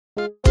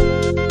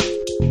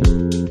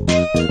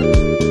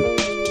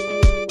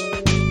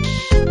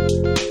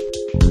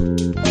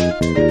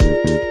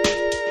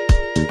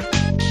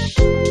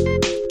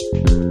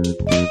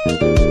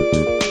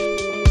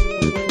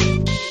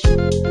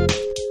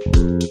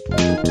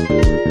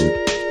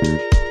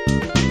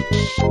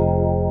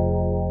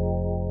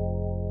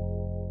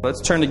Let's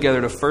turn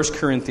together to 1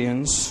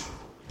 Corinthians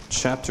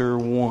chapter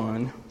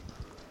 1.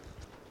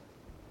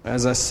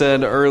 As I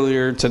said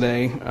earlier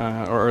today,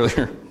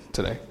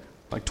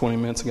 like 20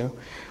 minutes ago,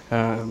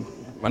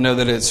 I know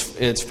that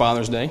it's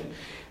Father's Day,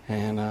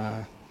 and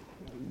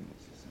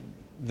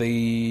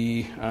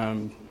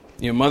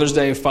Mother's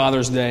Day,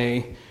 Father's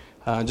Day,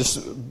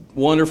 just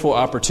wonderful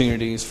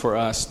opportunities for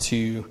us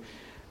to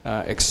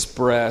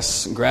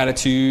express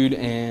gratitude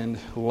and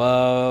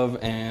love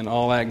and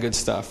all that good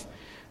stuff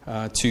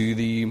to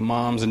the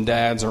moms and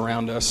dads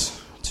around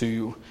us,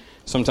 to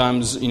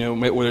sometimes,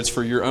 whether it's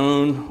for your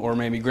own or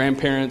maybe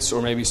grandparents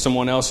or maybe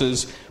someone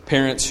else's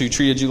parents who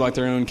treated you like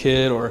their own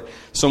kid, or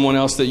someone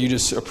else that you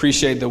just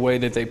appreciate the way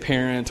that they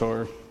parent,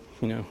 or,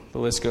 the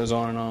list goes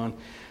on and on.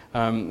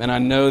 And I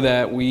know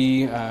that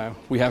we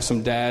have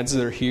some dads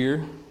that are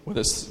here with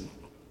us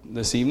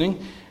this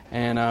evening.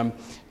 And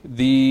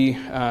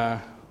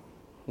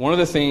one of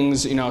the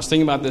things, I was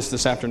thinking about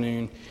this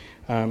afternoon.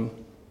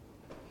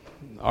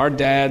 Our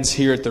dads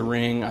here at the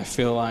Ring, I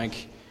feel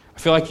like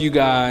you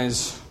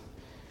guys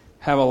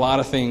have a lot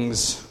of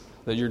things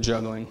that you're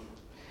juggling.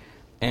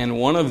 And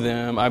one of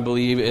them, I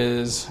believe,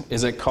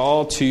 is a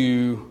call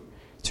to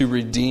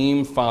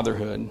redeem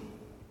fatherhood.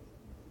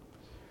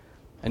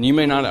 And you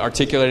may not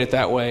articulate it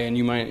that way, and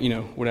you might,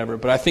 whatever.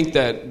 But I think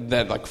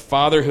that like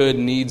fatherhood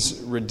needs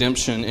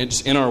redemption.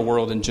 It's in our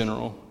world in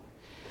general.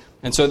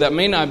 And so that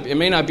may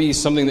not be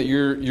something that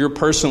you're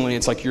personally,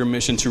 it's like your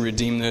mission to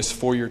redeem this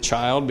for your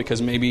child,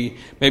 because maybe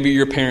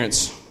your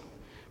parents,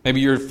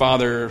 maybe your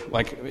father,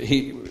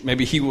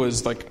 maybe he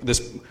was like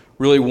this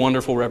really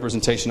wonderful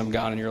representation of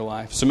God in your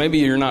life. So maybe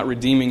you're not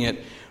redeeming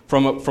it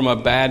from a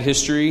bad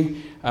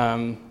history,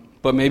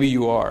 but maybe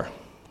you are,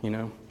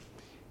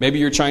 Maybe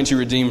you're trying to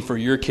redeem for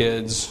your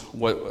kids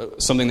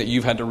something that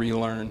you've had to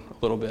relearn a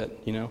little bit,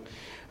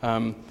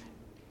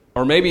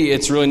 Or maybe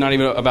it's really not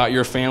even about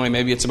your family.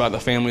 Maybe it's about the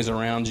families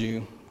around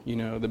you.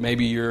 That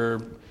maybe your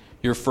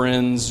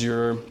friends,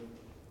 your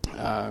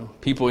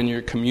people in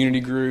your community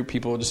group,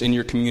 people just in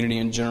your community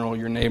in general,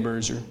 your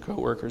neighbors, your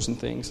coworkers and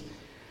things.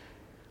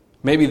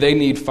 Maybe they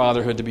need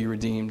fatherhood to be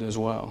redeemed as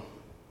well.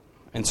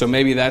 And so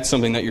maybe that's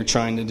something that you're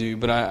trying to do.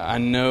 But I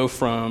know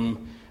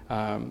from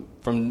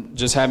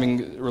just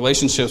having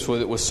relationships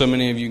with so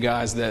many of you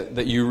guys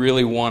that you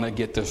really want to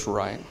get this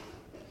right.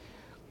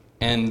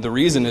 And the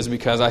reason is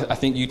because I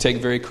think you take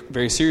very,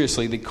 very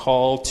seriously the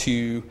call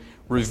to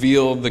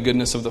reveal the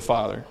goodness of the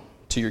Father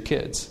to your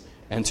kids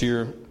and to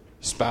your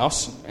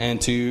spouse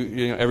and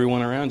to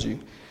everyone around you.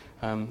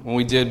 When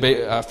we did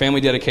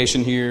family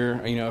dedication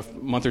here, a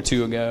month or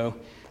two ago,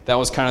 that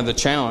was kind of the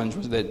challenge,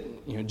 was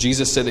that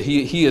Jesus said that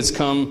he has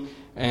come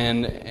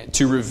and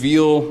to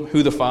reveal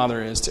who the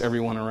Father is to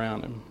everyone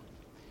around him,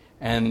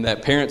 and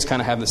that parents kind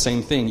of have the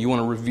same thing. You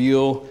want to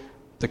reveal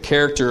the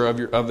character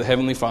of the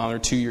Heavenly Father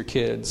to your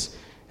kids.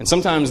 And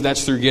sometimes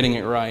that's through getting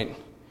it right.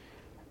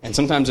 And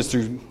sometimes it's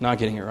through not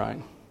getting it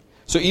right.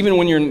 So even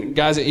when you're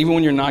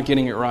not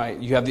getting it right,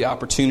 you have the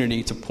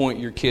opportunity to point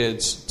your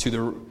kids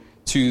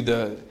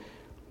to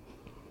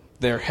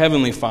their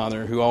Heavenly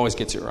Father who always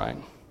gets it right.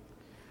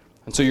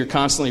 And so you're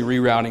constantly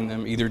rerouting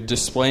them, either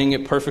displaying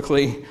it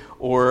perfectly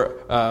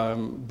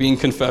or being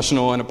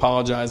confessional and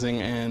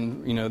apologizing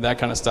and that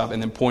kind of stuff,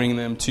 and then pointing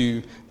them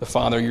to the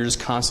Father. You're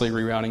just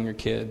constantly rerouting your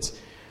kids.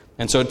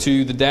 And so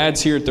to the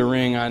dads here at the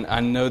Ring, I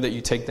know that you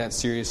take that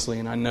seriously,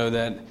 and I know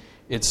that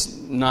it's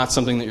not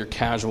something that you're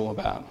casual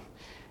about.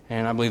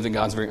 And I believe that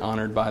God's very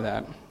honored by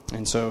that.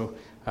 And so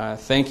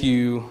thank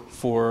you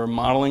for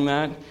modeling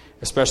that,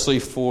 especially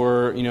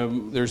for,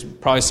 there's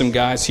probably some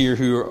guys here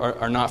who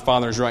are not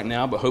fathers right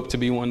now, but hope to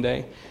be one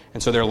day.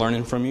 And so they're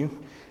learning from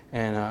you.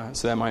 And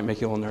so that might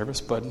make you a little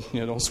nervous, but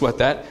don't sweat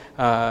that.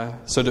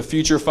 So to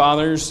future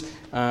fathers,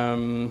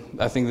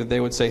 I think that they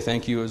would say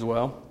thank you as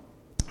well.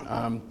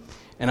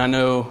 And I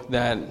know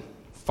that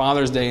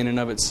Father's Day in and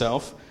of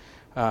itself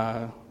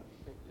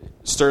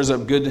stirs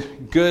up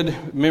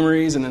good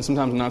memories, and then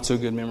sometimes not so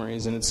good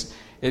memories. And it's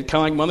kind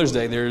of like Mother's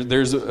Day.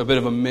 There's a bit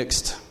of a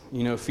mixed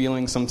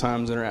feeling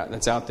sometimes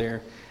that's out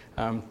there.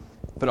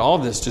 But all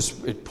of this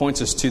it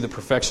points us to the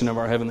perfection of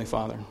our Heavenly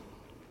Father.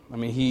 I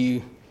mean,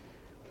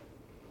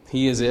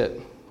 He is it,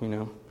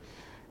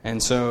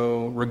 And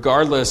so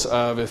regardless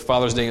of if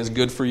Father's Day is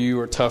good for you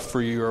or tough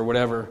for you or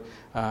whatever,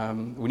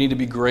 we need to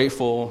be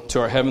grateful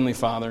to our Heavenly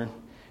Father,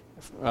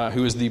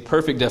 who is the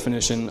perfect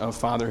definition of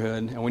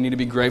fatherhood. And we need to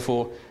be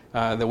grateful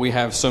that we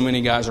have so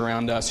many guys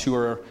around us who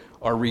are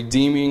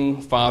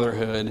redeeming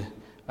fatherhood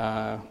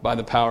by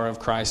the power of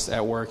Christ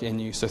at work in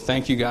you. So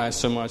thank you guys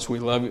so much. We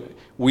love you.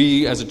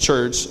 We as a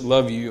church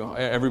love you,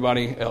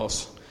 everybody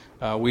else.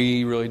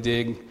 We really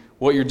dig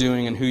what you're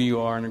doing and who you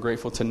are, and are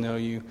grateful to know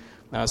you.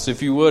 So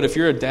if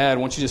you're a dad,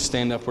 why don't you just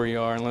stand up where you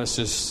are, and let's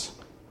just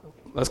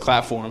Let's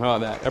clap for them. How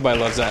about that? Everybody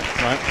loves that,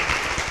 right?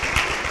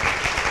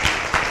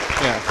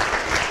 Yeah.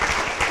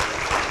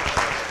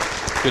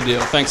 Good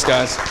deal. Thanks,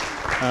 guys.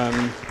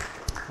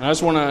 I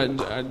just want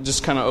to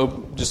just kind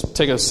of just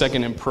take a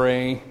second and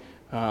pray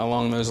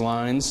along those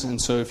lines.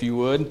 And so, if you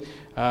would,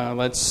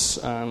 let's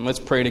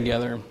pray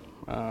together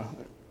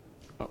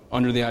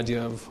under the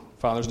idea of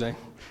Father's Day.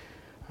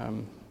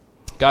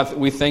 God,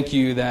 we thank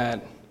you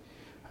that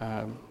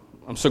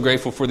I'm so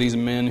grateful for these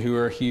men who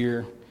are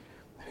here,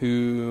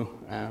 who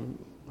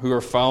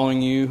are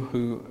following you,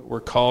 who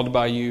were called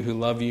by you, who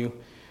love you,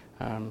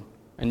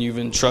 and you've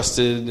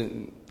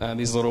entrusted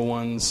these little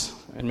ones,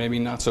 and maybe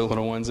not so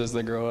little ones as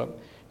they grow up.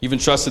 You've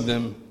entrusted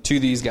them to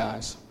these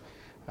guys,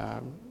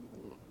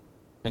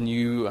 and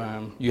you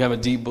have a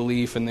deep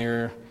belief in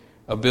their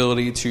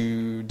ability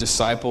to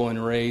disciple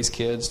and raise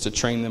kids, to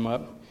train them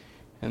up,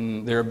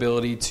 and their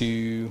ability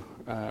to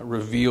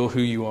reveal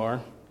who you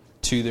are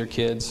to their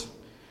kids.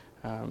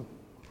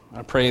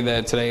 I pray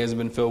that today has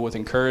been filled with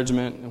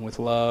encouragement and with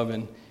love,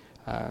 and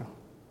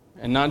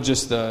not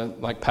just the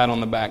like pat on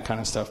the back kind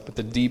of stuff, but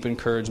the deep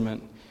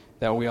encouragement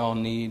that we all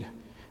need.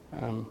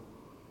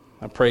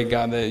 I pray,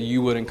 God, that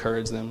you would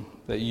encourage them,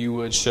 that you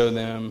would show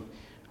them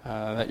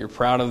that you're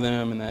proud of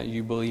them and that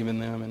you believe in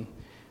them,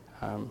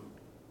 and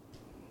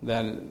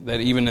that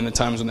even in the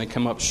times when they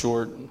come up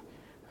short,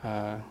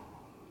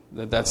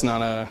 that's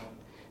not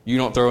you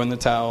don't throw in the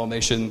towel, they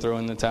shouldn't throw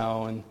in the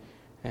towel,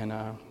 and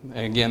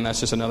again, that's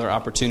just another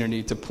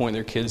opportunity to point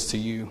their kids to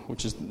you,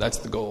 that's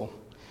the goal.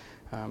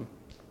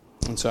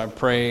 And so I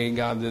pray,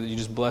 God, that you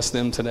just bless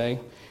them today,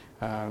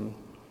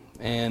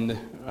 and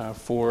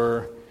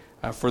for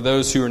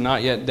those who are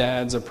not yet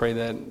dads, I pray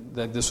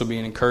that this will be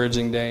an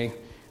encouraging day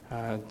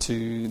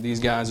to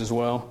these guys as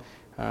well.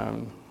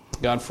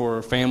 God,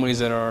 for families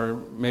that are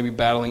maybe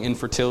battling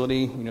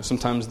infertility,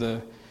 sometimes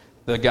the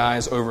guy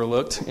is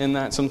overlooked in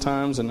that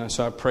sometimes, and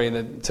so I pray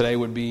that today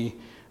would be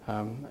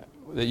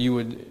that you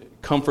would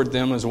comfort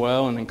them as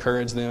well and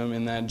encourage them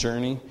in that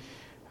journey.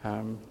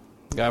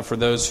 God, for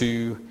those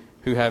who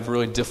have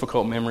really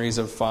difficult memories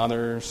of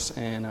fathers,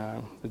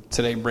 and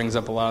today brings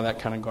up a lot of that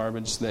kind of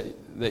garbage,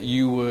 that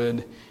you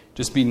would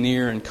just be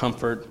near and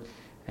comfort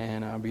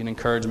and be an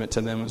encouragement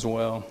to them as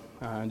well.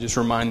 Just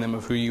remind them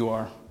of who you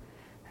are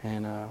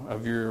and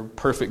of your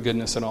perfect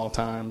goodness at all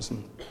times.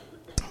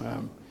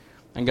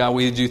 And God,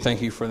 we do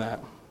thank you for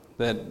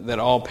that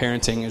all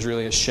parenting is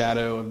really a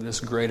shadow of this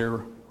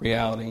greater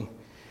reality,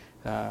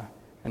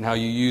 and how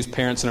you use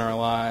parents in our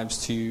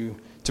lives to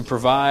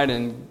provide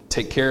and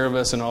take care of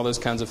us and all those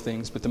kinds of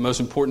things. But the most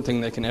important thing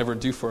they can ever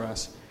do for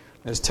us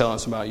is tell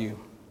us about you.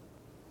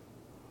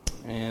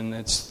 And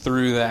it's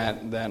through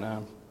that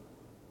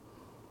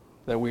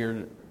we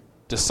are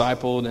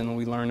discipled and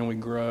we learn and we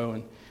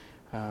grow.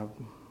 And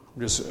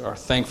just are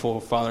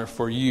thankful, Father,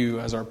 for you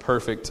as our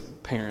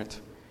perfect parent.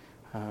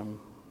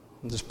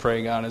 Just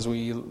pray, God, as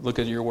we look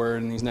at your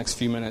word in these next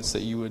few minutes,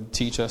 that you would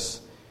teach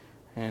us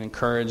and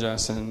encourage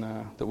us, and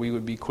that we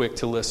would be quick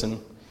to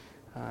listen.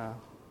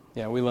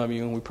 We love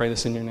you, and we pray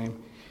this in your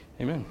name.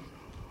 Amen.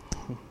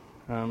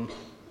 All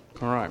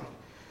right.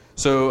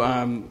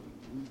 So,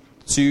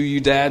 to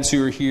you dads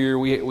who are here,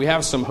 we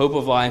have some Hope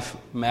of Life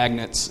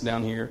magnets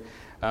down here.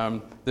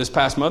 This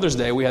past Mother's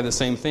Day, we had the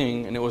same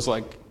thing, and it was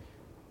like,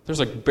 there's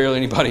like barely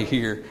anybody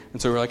here.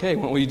 And so we're like, hey,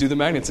 why don't we do the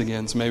magnets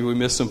again? So maybe we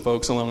missed some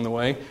folks along the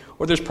way.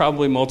 Or there's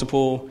probably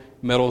multiple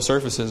metal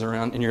surfaces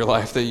around in your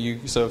life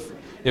that so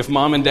if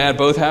mom and dad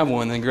both have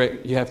one, then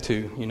great, you have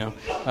two,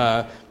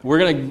 We're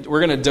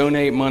gonna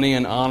donate money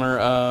in honor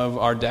of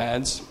our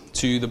dads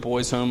to the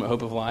boys' home at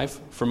Hope of Life.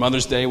 For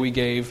Mother's Day, we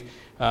gave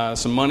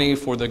some money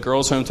for the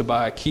girls' home to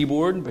buy a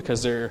keyboard,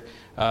 because their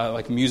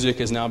music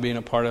is now being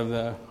a part of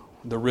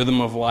the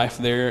rhythm of life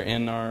there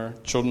in our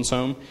children's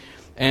home.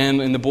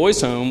 And in the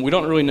boys' home, we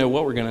don't really know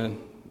what we're going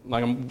to,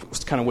 I'm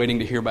kind of waiting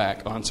to hear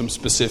back on some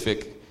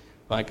specific,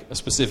 a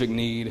specific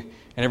need.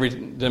 And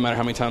doesn't matter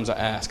how many times I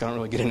ask, I don't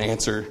really get an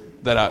answer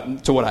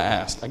to what I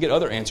asked. I get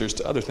other answers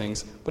to other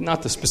things, but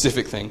not the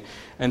specific thing.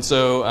 And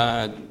so,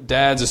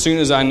 dads, as soon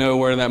as I know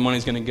where that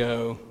money's going to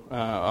go,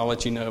 I'll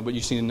let you know. But you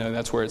just need to know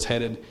that's where it's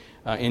headed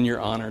in your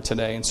honor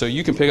today. And so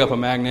you can pick up a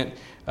magnet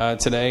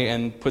today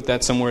and put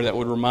that somewhere that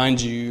would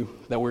remind you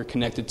that we're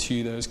connected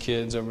to those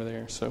kids over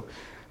there. So.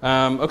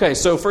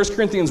 So 1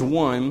 Corinthians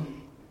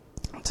 1,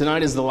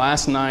 tonight is the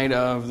last night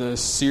of the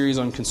series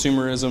on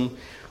consumerism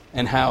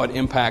and how it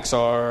impacts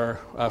our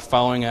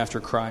following after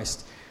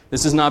Christ.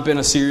 This has not been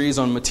a series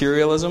on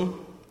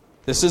materialism.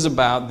 This is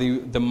about the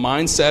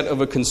mindset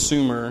of a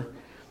consumer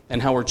and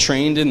how we're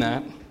trained in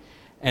that,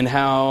 and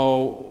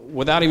how,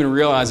 without even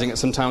realizing it,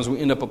 sometimes we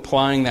end up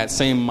applying that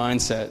same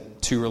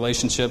mindset to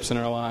relationships in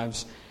our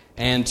lives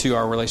and to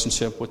our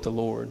relationship with the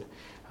Lord.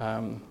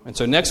 And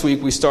so next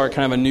week we start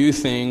kind of a new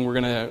thing.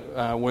 We're going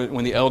to,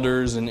 when the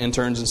elders and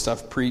interns and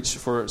stuff preach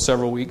for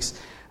several weeks,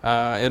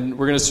 and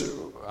we're going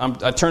to,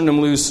 I turned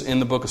them loose in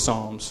the book of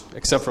Psalms,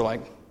 except for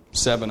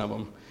 7 of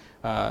them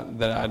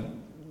that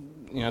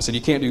I said,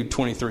 you can't do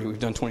 23. We've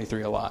done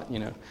 23 a lot,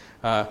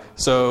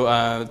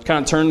 So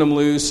kind of turned them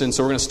loose, and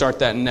so we're going to start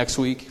that next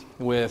week.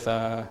 with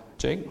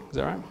Jake. Is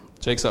that right?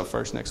 Jake's up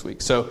first next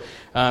week. So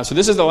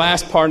this is the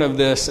last part of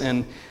this,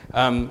 and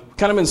kind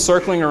of been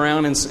circling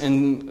around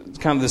in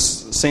kind of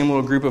this same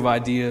little group of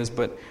ideas.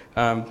 But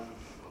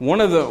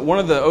one of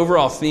the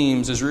overall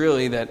themes is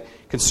really that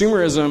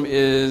consumerism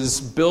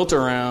is built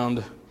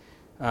around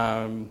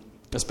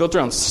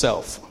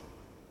self.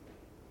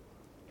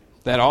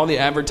 That all the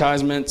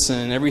advertisements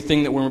and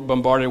everything that we're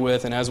bombarded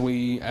with, and as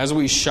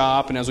we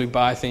shop and as we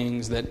buy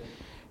things, that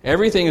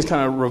everything is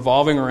kind of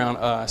revolving around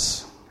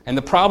us. And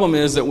the problem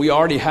is that we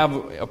already have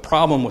a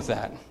problem with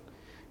that.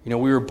 We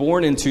were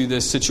born into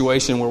this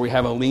situation where we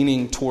have a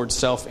leaning towards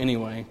self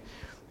anyway.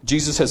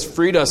 Jesus has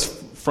freed us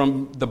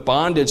from the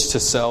bondage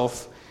to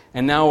self,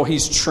 and now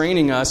he's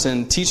training us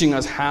and teaching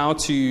us how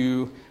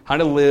to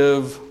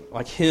live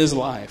like his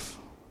life,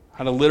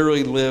 how to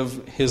literally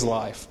live his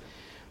life,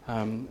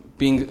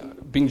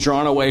 being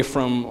drawn away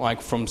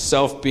from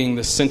self being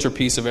the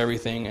centerpiece of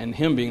everything and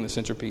him being the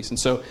centerpiece. And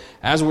so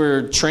as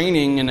we're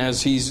training and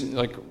as he's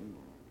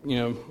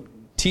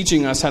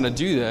teaching us how to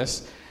do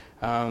this,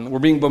 we're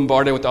being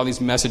bombarded with all these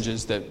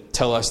messages that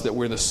tell us that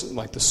we're the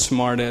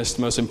smartest,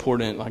 most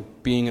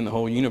important being in the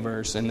whole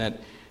universe, and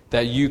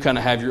that you kind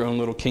of have your own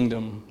little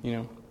kingdom,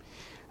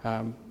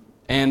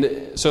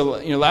 And so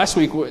last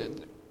week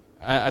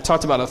I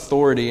talked about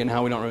authority and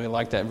how we don't really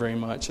like that very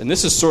much, and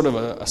this is sort of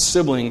a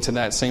sibling to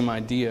that same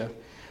idea.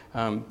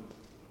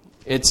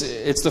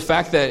 It's the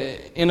fact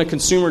that in a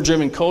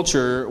consumer-driven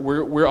culture,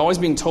 we're always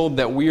being told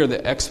that we are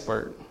the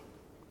expert.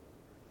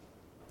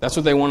 That's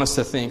what they want us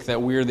to think,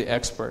 that we're the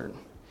expert.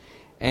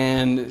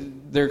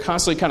 And they're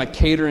constantly kind of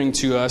catering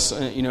to us,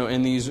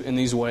 in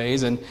these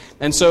ways.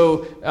 And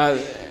so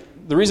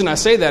the reason I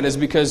say that is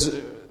because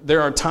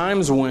there are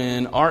times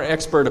when our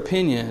expert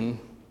opinion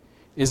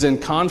is in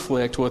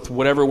conflict with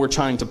whatever we're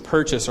trying to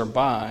purchase or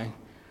buy.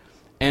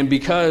 And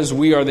because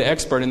we are the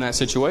expert in that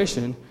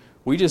situation,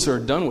 we just are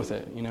done with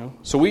it,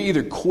 So we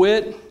either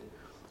quit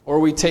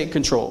or we take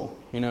control,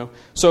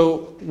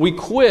 So we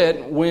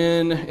quit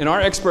when, in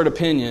our expert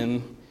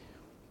opinion,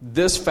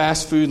 this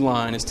fast food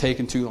line is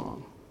taking too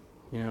long,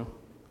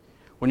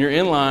 When you're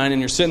in line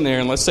and you're sitting there,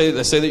 and let's say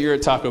that you're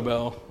at Taco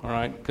Bell, all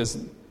right, because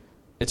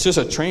it's just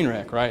a train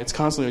wreck, right? It's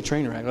constantly a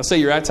train wreck. Let's say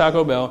you're at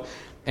Taco Bell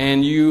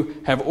and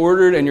you have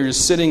ordered and you're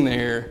just sitting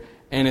there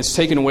and it's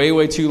taken way,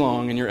 way too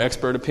long in your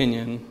expert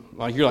opinion.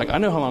 You're like, I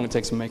know how long it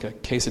takes to make a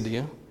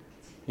quesadilla,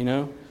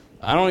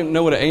 I don't even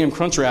know what an AM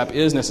Crunch Wrap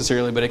is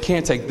necessarily, but it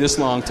can't take this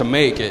long to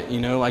make it,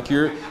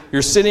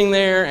 You're sitting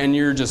there and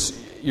you're just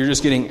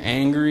getting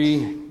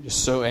angry.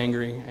 Just so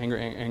angry.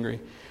 And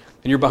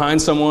you're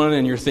behind someone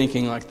and you're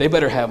thinking, they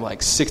better have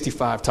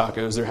 65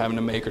 tacos they're having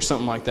to make or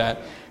something like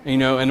that.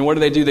 And what do?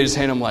 They just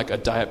hand them a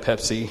Diet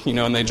Pepsi,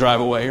 and they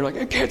drive away. You're like,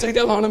 it can't take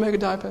that long to make a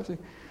Diet Pepsi.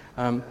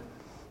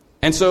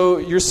 And so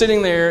you're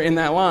sitting there in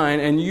that line,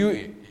 and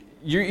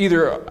you're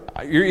either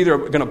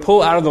going to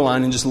pull out of the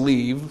line and just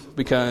leave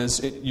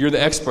because you're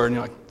the expert and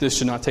you're like, this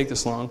should not take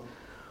this long.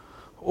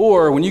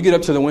 Or when you get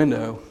up to the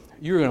window,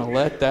 you're going to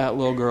let that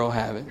little girl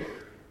have it.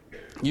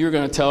 You're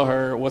going to tell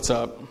her what's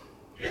up,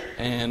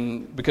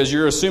 and because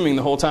you're assuming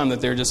the whole time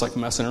that they're just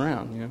messing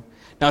around.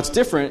 Now it's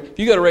different if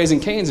you go to Raising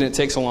Cane's and it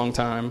takes a long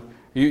time.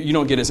 You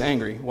don't get as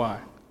angry.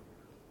 Why?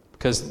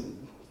 Because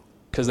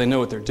they know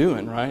what they're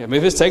doing, right? I mean,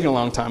 if it's taking a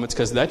long time, it's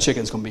because that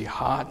chicken's going to be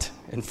hot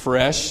and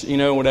fresh,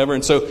 whatever.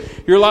 And so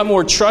you're a lot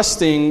more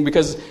trusting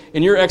because,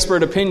 in your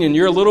expert opinion,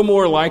 you're a little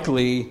more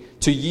likely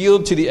to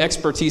yield to the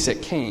expertise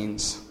at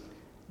Cane's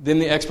than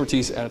the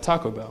expertise at a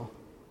Taco Bell,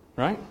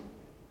 right?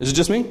 Is it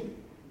just me?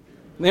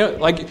 You're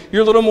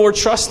a little more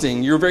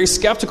trusting. You're very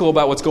skeptical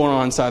about what's going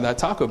on inside that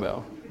Taco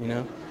Bell,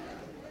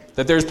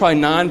 That there's probably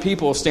 9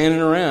 people standing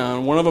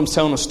around. One of them's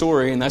telling a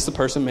story, and that's the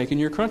person making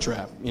your Crunch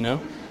Wrap,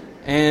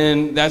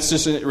 And that's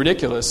just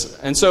ridiculous.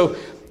 And so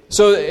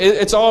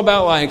it's all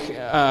about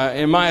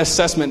in my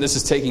assessment, this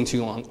is taking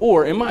too long.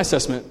 Or in my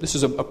assessment, this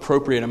is an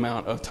appropriate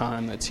amount of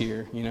time that's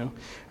here,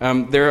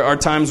 There are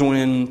times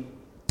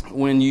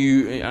when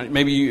you,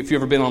 if you've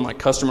ever been on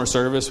customer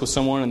service with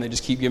someone and they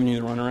just keep giving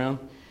you the runaround,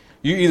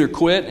 you either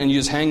quit and you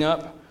just hang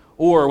up,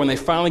 or when they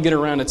finally get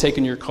around to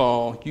taking your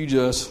call, you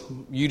just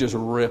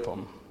rip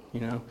them,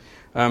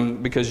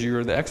 because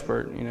you're the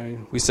expert.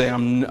 We say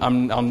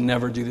I'll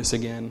never do this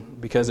again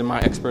because in my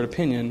expert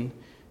opinion,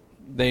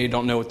 they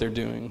don't know what they're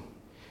doing.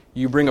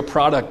 You bring a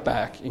product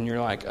back and you're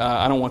like,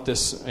 I don't want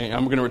this.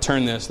 I'm going to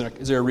return this. They're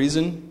like, is there a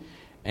reason?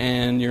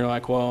 And you're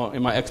like, well,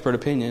 in my expert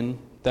opinion,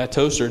 that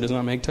toaster does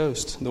not make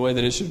toast the way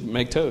that it should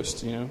make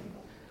toast.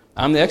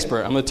 I'm the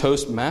expert. I'm the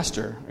toast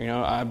master.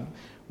 I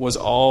was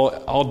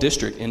all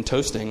district in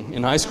toasting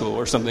in high school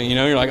or something.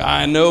 You're like,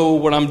 I know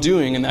what I'm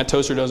doing, and that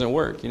toaster doesn't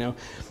work.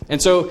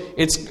 And so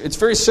it's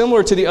very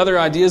similar to the other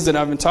ideas that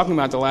I've been talking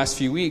about the last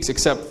few weeks,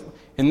 except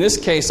in this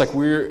case,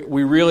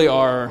 we really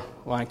are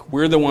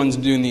we're the ones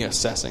doing the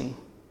assessing.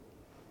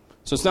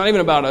 So it's not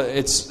even about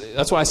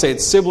that's why I say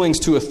it's siblings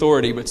to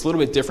authority, but it's a little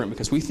bit different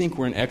because we think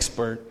we're an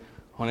expert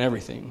on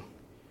everything.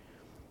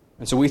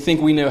 And so we think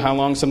we know how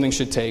long something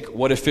should take,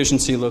 what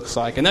efficiency looks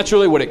like. And that's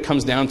really what it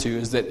comes down to,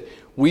 is that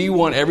we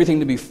want everything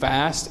to be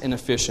fast and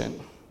efficient.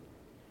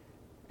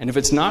 And if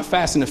it's not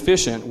fast and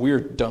efficient, we're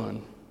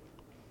done.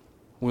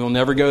 We'll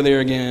never go there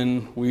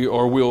again.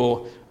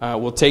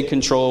 We'll take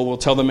control. We'll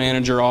tell the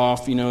manager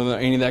off,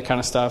 any of that kind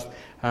of stuff.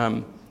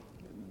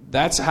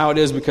 That's how it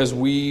is, because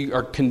we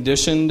are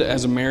conditioned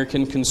as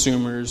American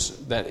consumers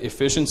that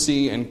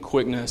efficiency and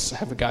quickness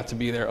have got to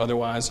be there.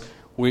 Otherwise,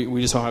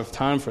 we just don't have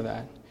time for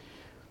that.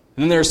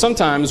 And then there are some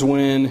times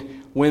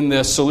when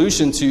the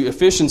solution to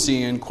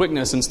efficiency and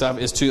quickness and stuff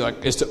is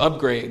to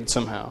upgrade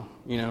somehow.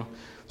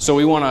 So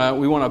we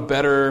want a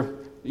better.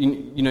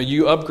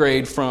 You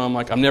upgrade from,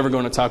 like, I'm never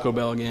going to Taco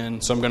Bell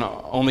again, so I'm going to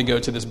only go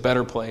to this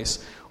better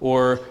place.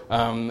 Or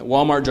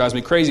Walmart drives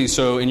me crazy,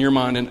 so in your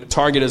mind, and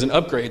Target is an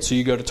upgrade, so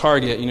you go to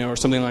Target, or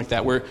something like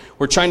that. We're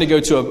trying to go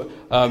to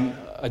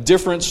a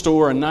different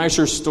store, a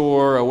nicer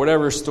store, or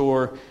whatever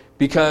store,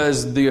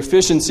 because the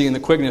efficiency and the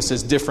quickness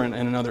is different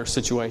in another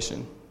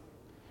situation,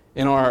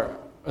 in our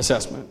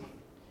assessment.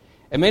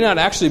 It may not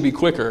actually be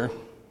quicker,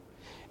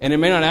 and it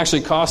may not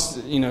actually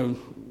cost,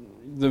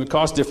 the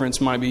cost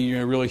difference might be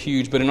really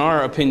huge, but in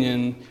our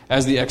opinion,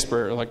 as the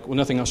expert,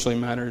 nothing else really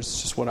matters.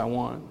 It's just what I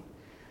want.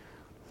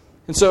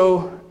 And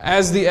so,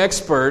 as the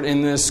expert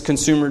in this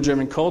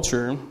consumer-driven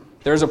culture,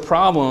 there's a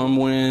problem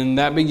when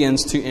that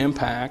begins to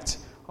impact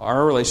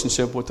our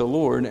relationship with the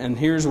Lord, and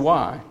here's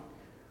why.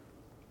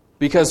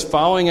 Because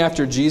following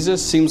after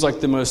Jesus seems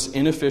like the most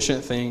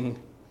inefficient thing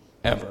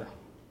ever.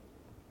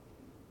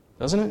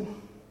 Doesn't it?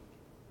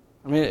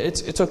 I mean,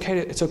 it's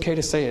okay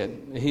to say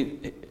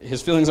it.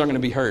 His feelings aren't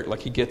going to be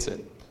hurt. He gets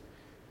it.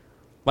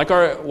 Why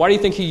do you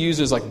think he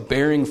uses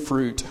bearing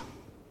fruit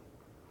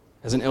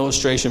as an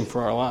illustration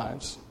for our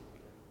lives?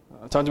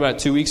 I talked about it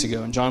 2 weeks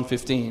ago in John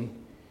 15.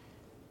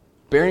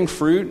 Bearing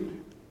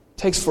fruit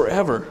takes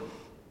forever.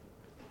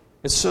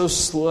 It's so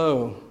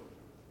slow.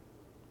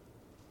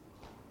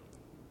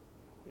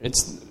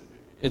 It's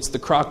the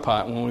crock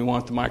pot when we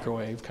want the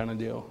microwave kind of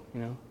deal,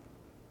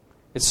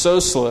 It's so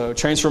slow.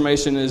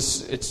 Transformation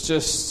it's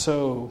just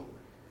so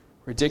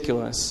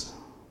ridiculous.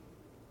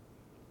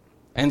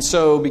 And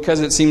so, because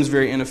it seems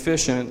very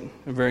inefficient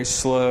and very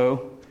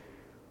slow,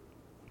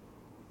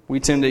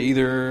 we tend to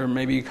either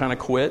maybe kind of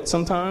quit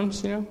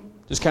sometimes,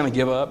 just kind of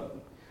give up.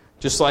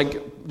 Just like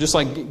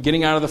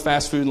getting out of the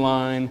fast food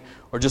line,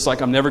 or just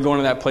like, I'm never going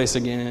to that place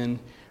again.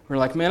 We're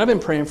like, man, I've been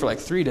praying for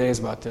 3 days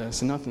about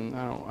this, and nothing,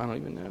 I don't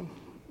even know.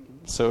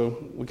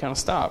 So we kind of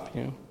stop,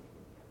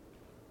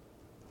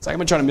 It's like I've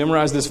been trying to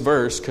memorize this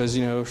verse because,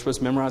 we're supposed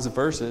to memorize the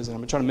verses, and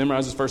I've been trying to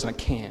memorize this verse, and I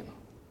can't.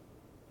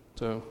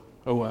 So,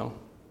 oh well.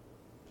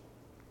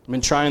 I've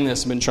been trying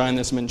this, and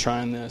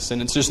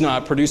it's just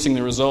not producing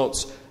the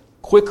results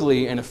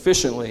quickly and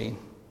efficiently,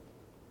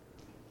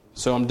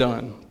 so I'm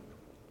done.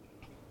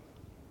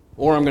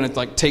 Or I'm going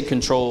to take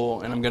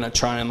control, and I'm going to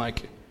try and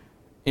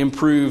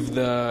improve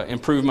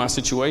my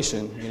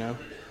situation,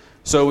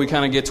 So we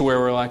kind of get to where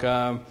we're like, you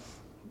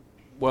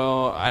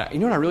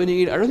know what I really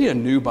need? I really need a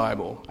new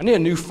Bible. I need a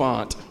new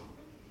font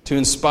to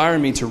inspire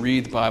me to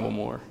read the Bible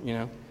more,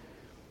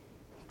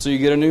 So you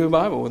get a new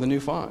Bible with a new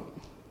font.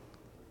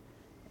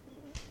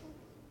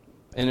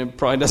 And it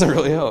probably doesn't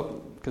really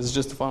help because it's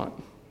just a font.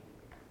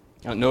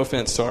 No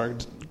offense to our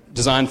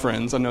design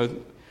friends. I know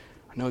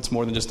it's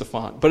more than just a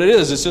font. But it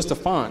is. It's just a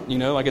font,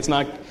 It's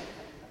not...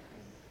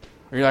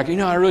 Or you're like,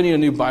 I really need a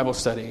new Bible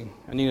study.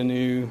 I'm going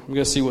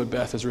to see what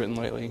Beth has written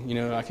lately,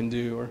 I can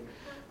do. Or...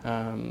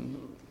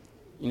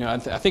 I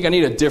think I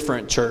need a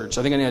different church.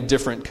 I think I need a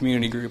different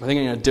community group. I think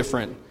I need a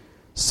different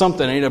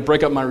something. I need to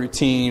break up my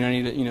routine. I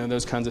need to,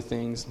 those kinds of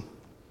things.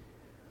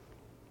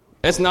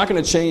 It's not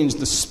going to change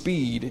the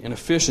speed and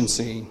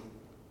efficiency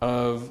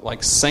of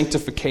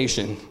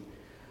sanctification,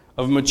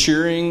 of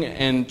maturing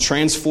and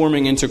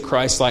transforming into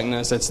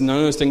Christ-likeness. None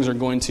of those things are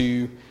going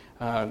to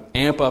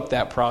amp up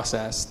that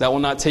process. That will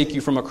not take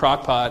you from a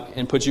crock pot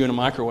and put you in a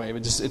microwave.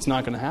 It's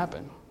not going to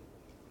happen.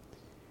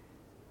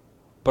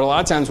 But a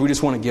lot of times we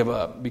just want to give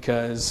up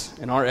because,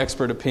 in our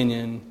expert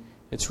opinion,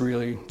 it's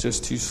really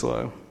just too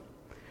slow.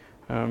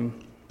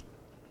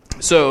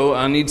 So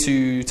I need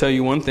to tell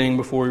you one thing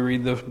before we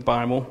read the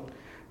Bible.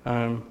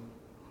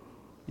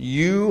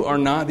 You are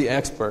not the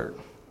expert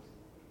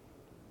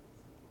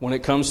when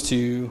it comes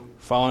to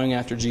following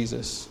after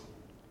Jesus.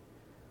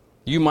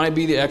 You might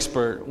be the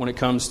expert when it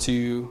comes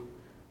to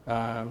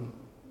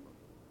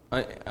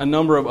a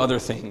number of other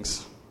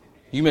things.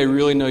 You may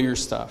really know your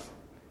stuff.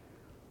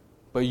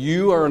 But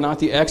you are not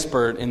the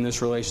expert in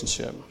this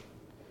relationship.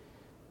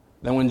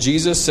 That when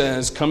Jesus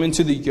says, come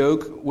into the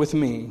yoke with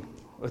me,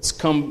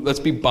 let's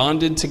be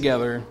bonded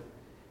together,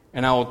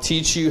 and I will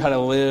teach you how to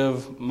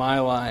live my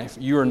life.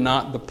 You are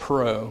not the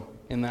pro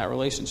in that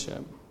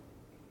relationship.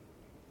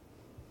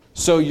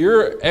 So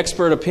your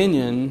expert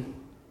opinion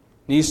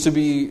needs to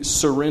be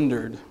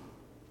surrendered.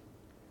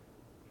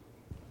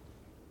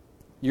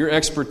 Your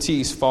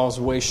expertise falls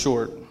way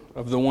short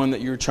of the one that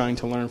you're trying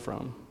to learn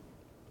from.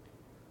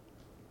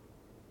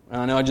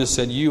 And I know I just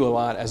said you a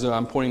lot as though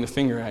I'm pointing the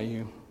finger at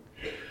you.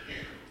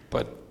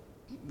 But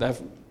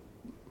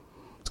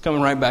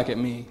coming right back at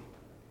me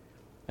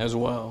as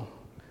well.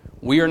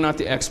 We are not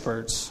the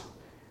experts.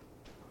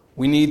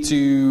 We need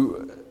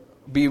to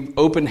be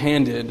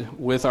open-handed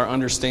with our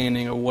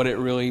understanding of what it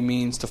really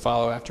means to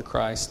follow after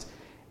Christ.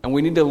 And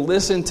we need to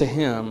listen to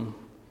Him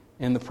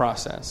in the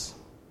process.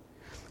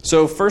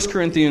 So 1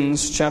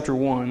 Corinthians chapter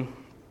 1.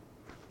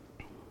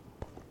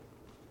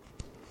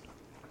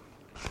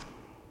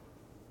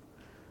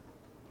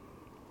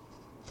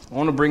 I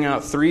want to bring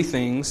out three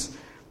things.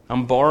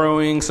 I'm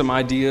borrowing some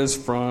ideas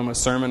from a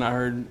sermon I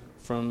heard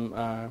from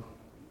a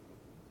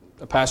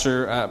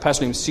pastor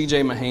named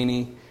C.J.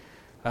 Mahaney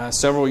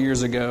several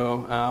years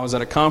ago. I was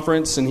at a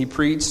conference and he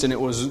preached, and it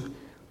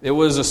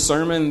was a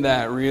sermon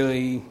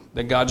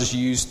that God just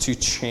used to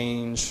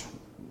change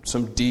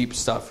some deep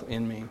stuff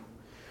in me.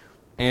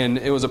 And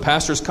it was a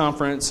pastor's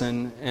conference,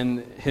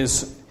 and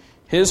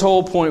his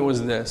whole point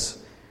was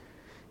this.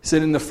 He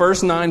said, in the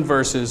first 9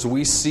 verses,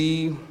 we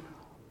see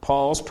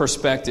Paul's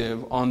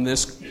perspective on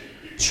this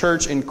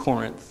church in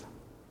Corinth.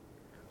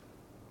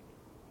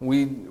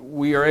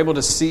 We are able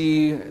to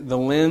see the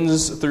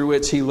lens through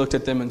which he looked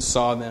at them and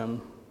saw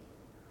them,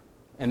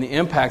 and the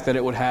impact that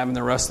it would have in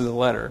the rest of the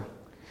letter.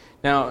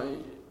 Now,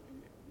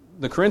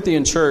 the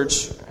Corinthian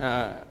church,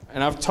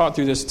 and I've taught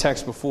through this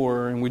text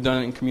before, and we've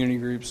done it in community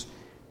groups.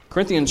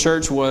 Corinthian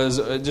church was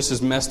just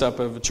as messed up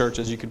of a church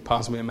as you could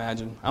possibly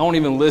imagine. I won't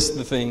even list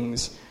the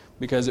things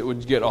because it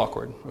would get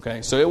awkward.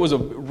 Okay, so it was a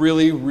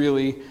really,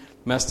 really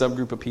messed up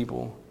group of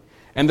people.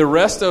 And the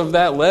rest of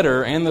that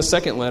letter and the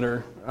second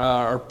letter,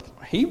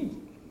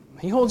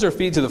 he holds their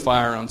feet to the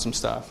fire on some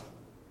stuff.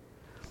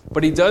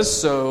 But he does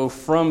so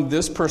from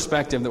this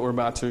perspective that we're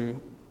about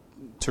to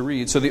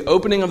read. So the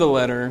opening of the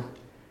letter,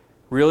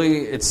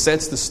 really, it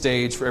sets the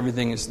stage for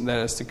everything that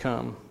is to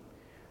come.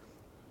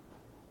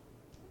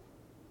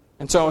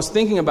 And so I was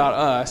thinking about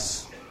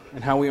us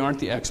and how we aren't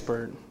the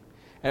expert,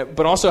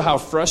 but also how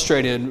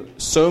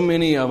frustrated so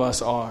many of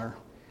us are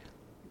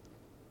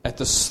at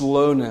the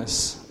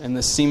slowness and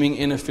the seeming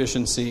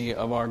inefficiency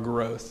of our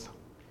growth.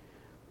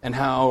 And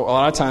how a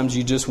lot of times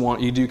you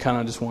do kind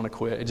of just want to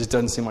quit. It just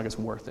doesn't seem like it's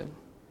worth it.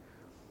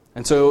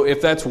 And so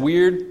if that's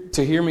weird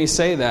to hear me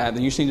say that,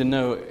 then you just need to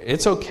know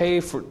it's okay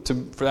for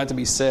that to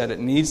be said. It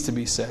needs to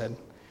be said.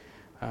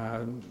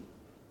 And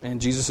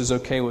Jesus is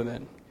okay with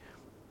it.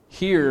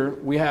 Here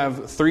we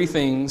have 3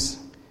 things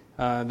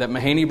that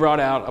Mahaney brought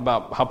out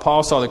about how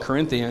Paul saw the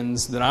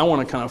Corinthians that I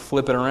want to kind of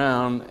flip it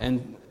around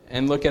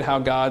and look at how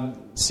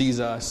God sees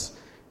us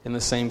in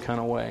the same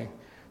kind of way.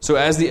 So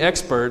as the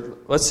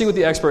expert, let's see what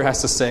the expert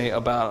has to say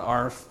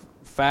about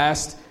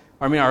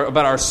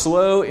about our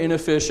slow,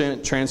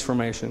 inefficient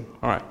transformation.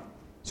 All right,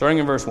 starting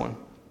in verse 1.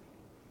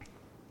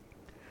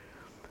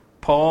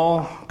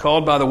 Paul,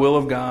 called by the will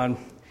of God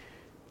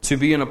to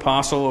be an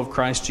apostle of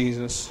Christ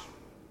Jesus,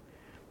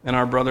 and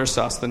our brother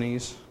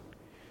Sosthenes,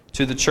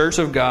 to the church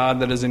of God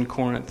that is in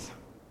Corinth,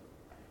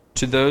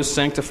 to those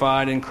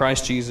sanctified in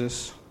Christ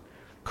Jesus,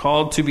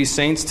 called to be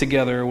saints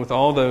together with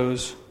all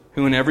those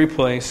who in every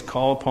place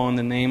call upon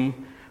the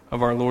name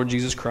of our Lord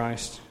Jesus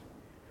Christ,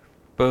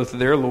 both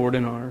their Lord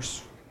and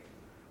ours.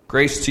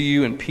 Grace to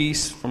you and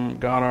peace from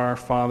God our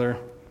Father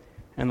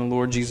and the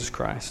Lord Jesus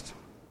Christ.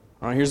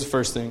 All right, here's the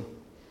first thing. In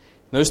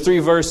those 3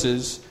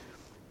 verses,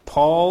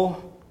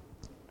 Paul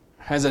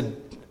has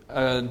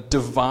a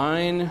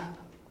divine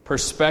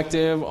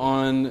perspective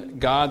on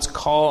God's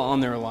call on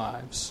their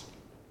lives.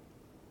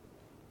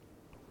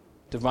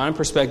 Divine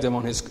perspective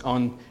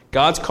on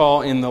God's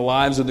call in the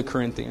lives of the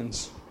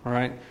Corinthians. All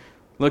right,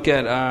 look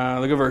at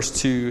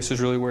verse 2. This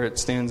is really where it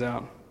stands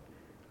out.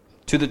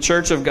 To the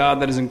church of God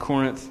that is in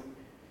Corinth,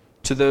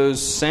 to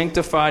those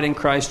sanctified in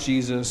Christ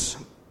Jesus,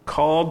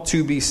 called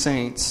to be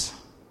saints,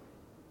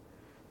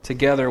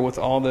 together with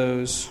all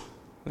those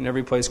in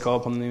every place call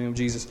upon the name of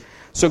Jesus.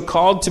 So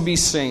called to be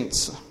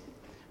saints.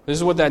 This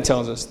is what that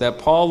tells us. That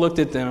Paul looked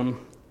at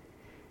them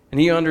and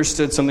he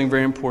understood something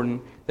very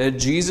important. That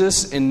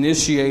Jesus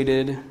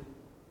initiated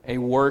a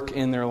work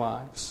in their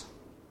lives.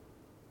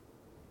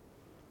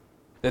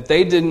 That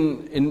they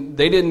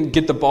didn't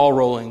get the ball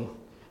rolling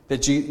that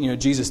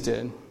Jesus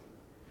did.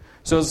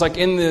 So it's like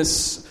in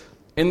this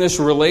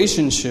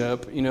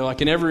relationship,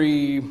 like in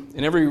every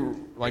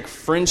like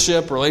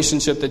friendship,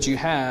 relationship that you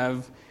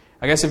have,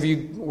 I guess if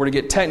you were to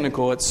get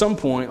technical, at some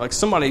point, like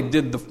somebody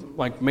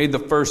made the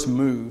first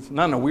move,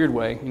 not in a weird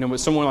way, but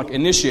someone like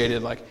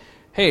initiated, like,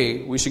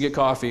 hey, we should get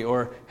coffee,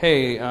 or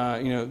hey,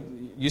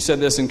 you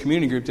said this in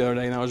community group the other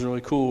day and that was really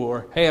cool,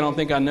 or hey, I don't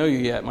think I know you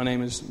yet, my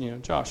name is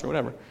Josh, or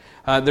whatever.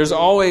 There's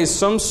always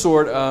some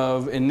sort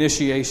of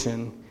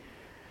initiation,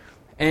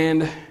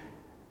 and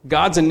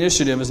God's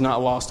initiative is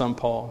not lost on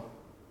Paul.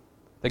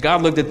 That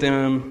God looked at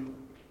them,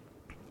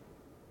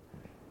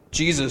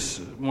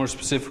 Jesus more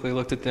specifically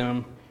looked at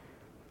them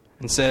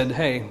and said,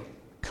 hey,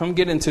 come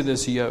get into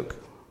this yoke.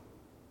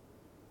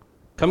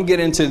 Come get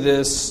into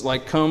this,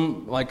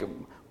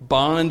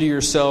 bond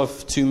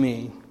yourself to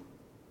me.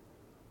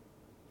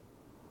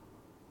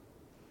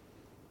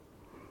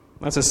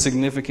 That's a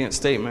significant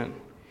statement.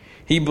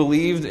 He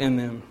believed in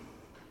them.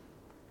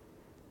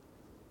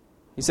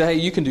 He said, hey,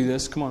 you can do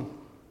this, come on.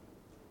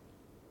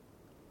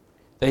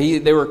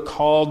 They were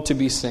called to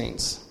be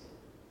saints.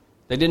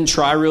 They didn't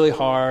try really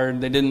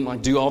hard. They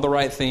didn't do all the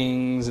right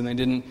things, and they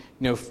didn't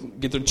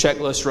get their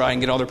checklist right and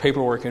get all their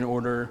paperwork in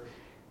order.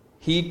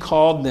 He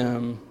called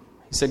them.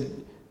 He said,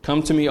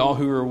 "Come to me, all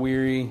who are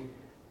weary,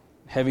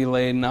 heavy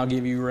laden, I'll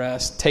give you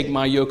rest. Take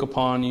my yoke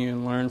upon you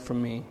and learn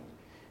from me."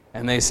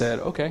 And they said,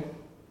 "Okay."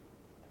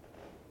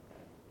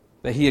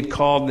 That he had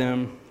called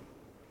them.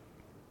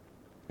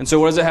 And so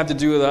what does it have to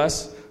do with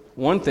us?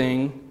 One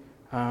thing,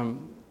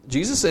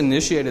 Jesus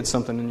initiated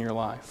something in your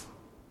life.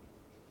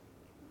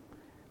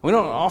 We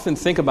don't often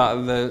think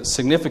about the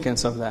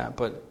significance of that,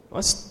 but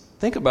let's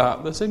think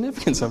about the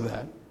significance of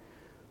that.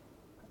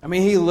 I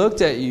mean, he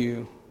looked at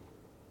you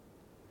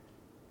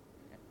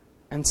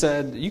and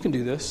said, "You can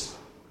do this.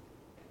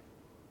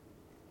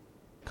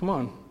 Come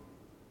on."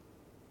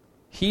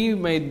 He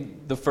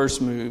made the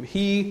first move.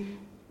 He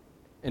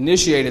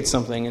initiated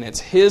something, and it's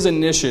his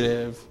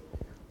initiative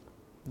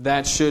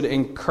that should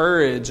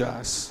encourage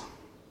us.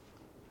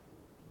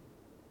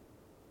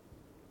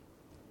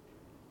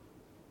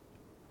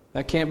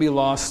 That can't be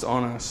lost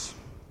on us.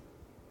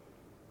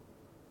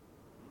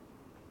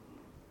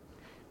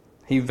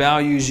 He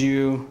values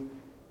you.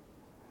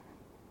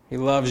 He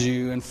loves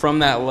you. And from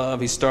that love,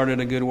 he started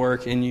a good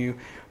work in you.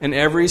 And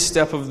every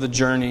step of the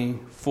journey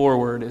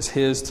forward is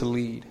his to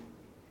lead.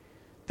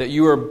 That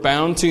you are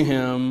bound to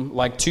him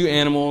like two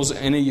animals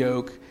in a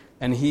yoke,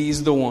 and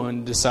he's the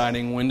one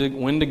deciding when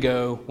to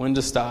go, when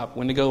to stop,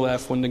 when to go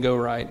left, when to go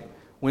right,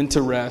 when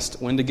to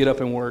rest, when to get up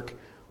and work,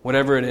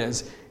 whatever it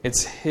is.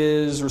 It's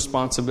his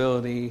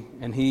responsibility,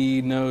 and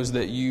he knows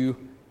that you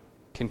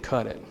can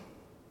cut it.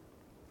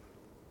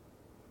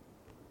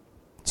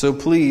 So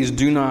please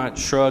do not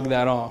shrug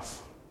that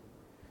off.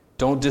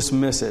 Don't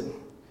dismiss it.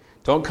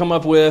 Don't come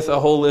up with a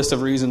whole list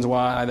of reasons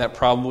why that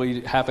probably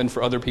happened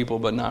for other people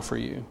but not for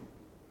you.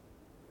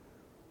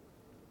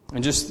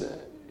 And just,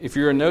 if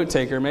you're a note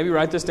taker, maybe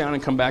write this down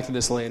and come back to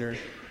this later.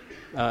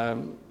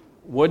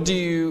 What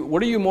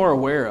are you more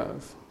aware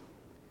of?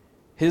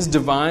 His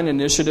divine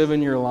initiative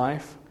in your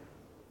life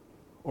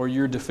or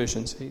your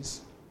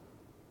deficiencies?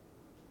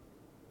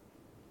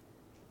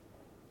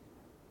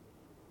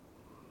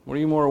 What are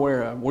you more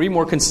aware of? What are you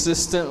more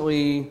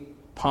consistently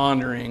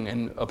pondering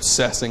and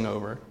obsessing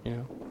over?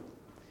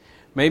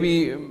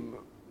 Maybe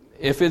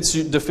if it's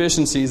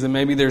deficiencies, then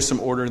maybe there's some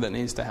order that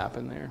needs to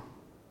happen there.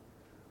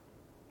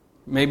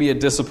 Maybe a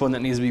discipline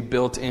that needs to be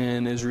built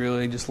in is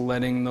really just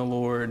letting the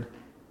Lord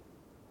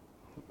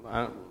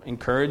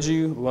encourage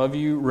you, love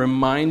you,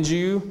 remind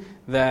you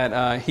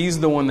that he's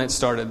the one that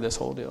started this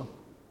whole deal,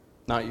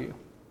 not you.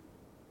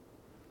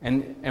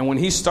 And when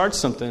he starts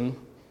something,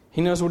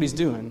 he knows what he's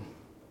doing.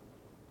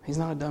 He's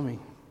not a dummy.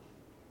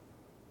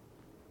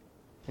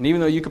 And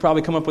even though you could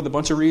probably come up with a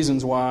bunch of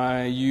reasons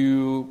why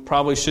you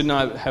probably should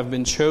not have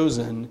been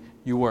chosen,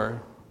 you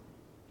were.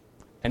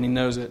 And he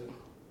knows it.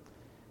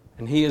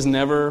 And he has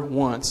never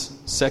once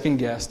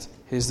second-guessed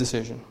his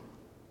decision.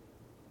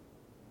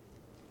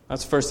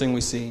 That's the first thing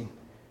we see.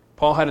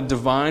 Paul had a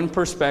divine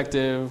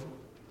perspective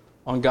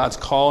on God's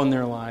call in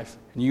their life,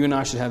 and you and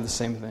I should have the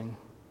same thing.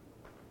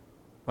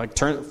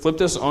 Flip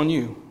this on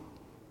you.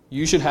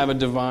 You should have a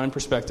divine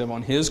perspective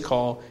on his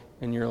call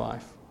in your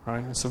life. All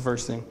right, that's the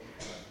first thing.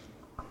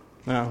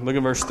 Now, look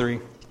at verse 3.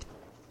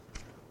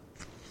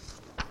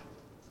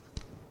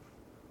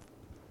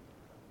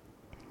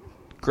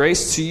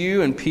 Grace to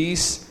you and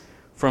peace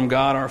from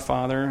God our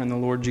Father and the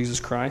Lord Jesus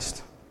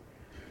Christ.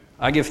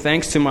 I give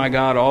thanks to my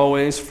God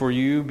always for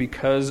you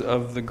because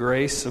of the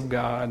grace of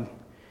God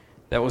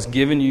that was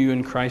given you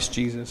in Christ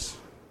Jesus,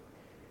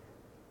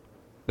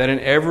 that in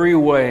every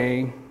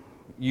way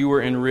you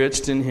were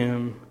enriched in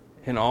him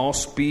in all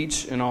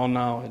speech and all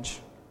knowledge,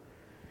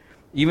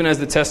 even as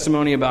the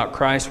testimony about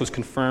Christ was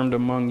confirmed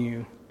among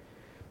you,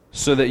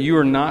 so that you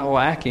are not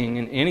lacking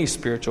in any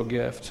spiritual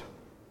gift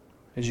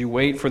as you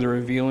wait for the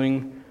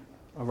revealing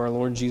of our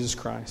Lord Jesus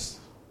Christ.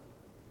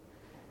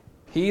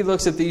 He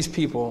looks at these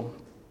people.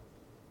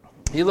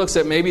 He looks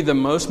at maybe the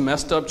most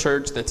messed up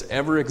church that's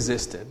ever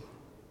existed. And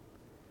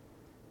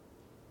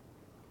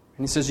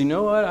he says, you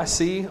know what I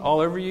see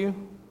all over you?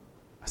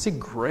 I see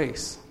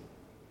grace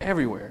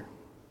everywhere.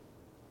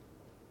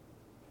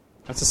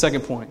 That's the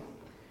second point.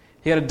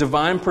 He had a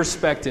divine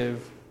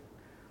perspective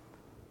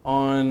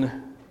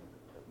on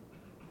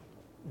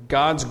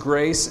God's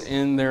grace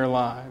in their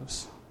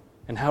lives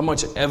and how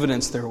much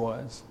evidence there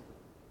was.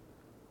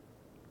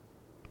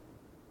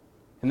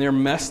 And they're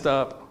messed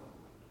up,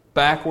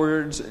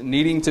 backwards,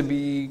 needing to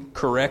be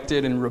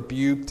corrected and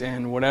rebuked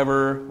and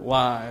whatever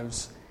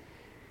lives.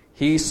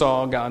 He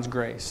saw God's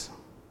grace.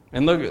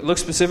 And look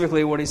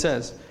specifically at what he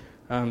says.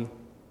 Like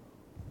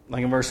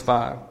in verse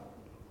 5.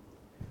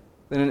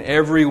 Then in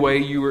every way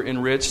you were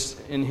enriched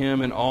in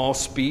him in all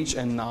speech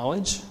and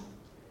knowledge.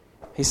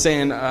 He's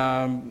saying,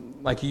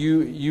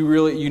 you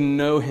really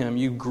know him.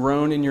 You've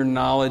grown in your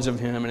knowledge of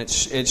him, and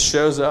it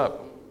shows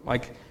up.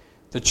 Like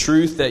the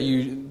truth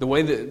the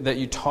way that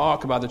you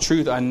talk about the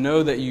truth, I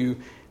know that you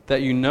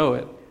know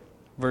it.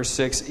 Verse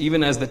 6,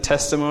 even as the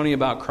testimony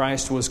about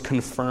Christ was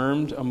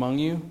confirmed among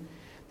you.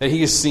 that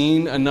he has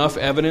seen enough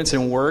evidence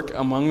and work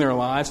among their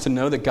lives to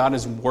know that God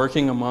is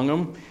working among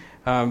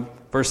them.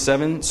 Verse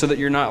 7, so that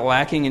you're not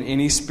lacking in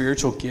any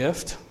spiritual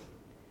gift.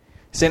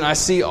 He's saying, I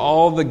see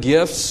all the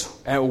gifts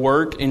at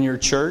work in your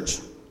church.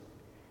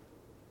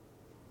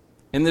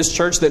 In this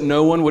church that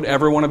no one would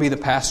ever want to be the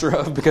pastor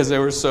of because they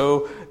were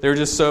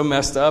just so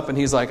messed up. And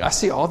he's like, I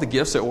see all the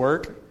gifts at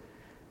work.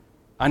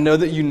 I know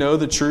that you know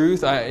the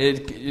truth.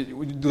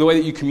 The way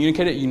that you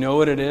communicate it, you know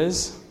what it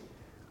is.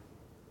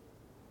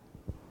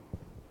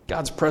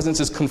 God's presence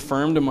is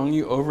confirmed among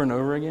you over and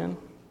over again.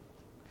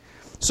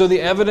 So the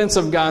evidence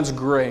of God's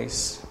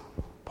grace,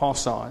 Paul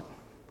saw it.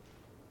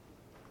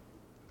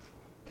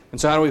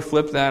 And so how do we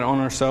flip that on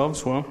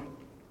ourselves? Well,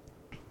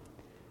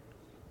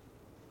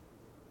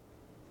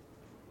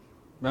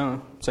 I don't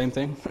know, same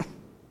thing.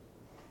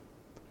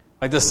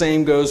 Like the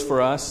same goes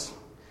for us.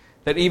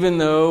 That even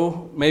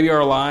though maybe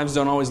our lives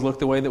don't always look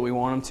the way that we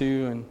want them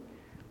to,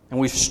 and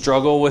we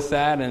struggle with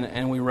that,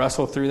 and we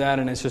wrestle through that,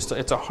 and it's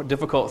a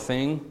difficult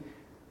thing,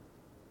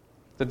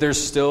 that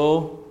there's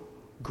still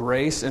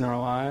grace in our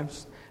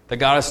lives, that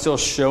God is still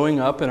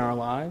showing up in our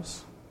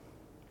lives.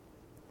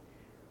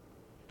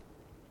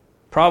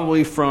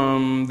 Probably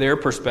from their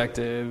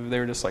perspective, they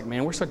were just like,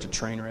 man, we're such a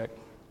train wreck.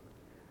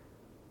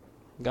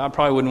 God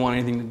probably wouldn't want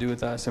anything to do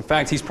with us. In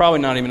fact, He's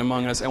probably not even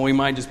among us, and we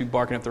might just be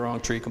barking up the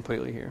wrong tree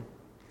completely here.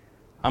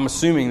 I'm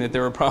assuming that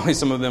there were probably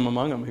some of them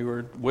among them who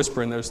were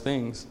whispering those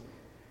things.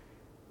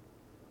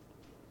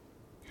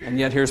 And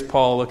yet here's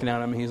Paul looking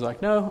at him, and he's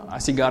like, no, I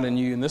see God in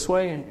you in this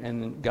way,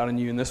 and God in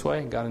you in this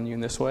way, God in you in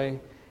this way,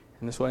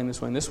 and this way, and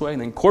this way, and this way.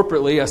 And then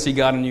corporately, I see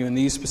God in you in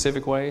these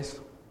specific ways.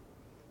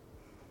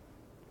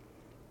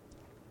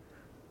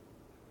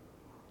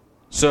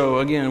 So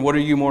again, what are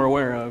you more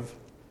aware of?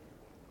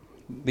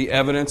 The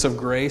evidence of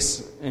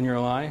grace in your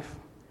life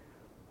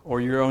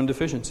or your own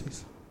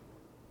deficiencies?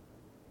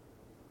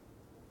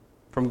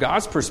 From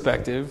God's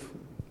perspective,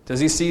 does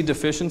He see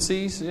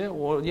deficiencies?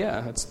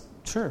 Yeah, that's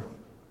sure.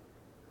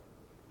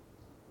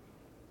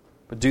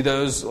 But do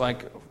those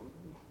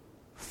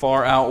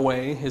far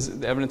outweigh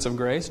the evidence of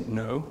grace?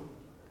 No.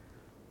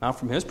 Not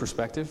from His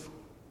perspective.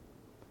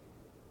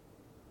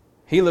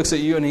 He looks at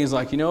you and He's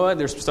like, you know what?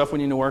 There's stuff we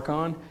need to work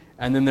on.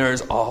 And then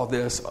there's all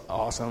this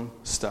awesome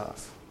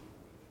stuff.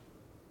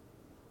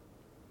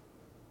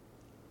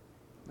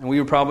 And we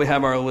would probably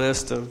have our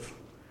list of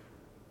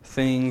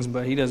things,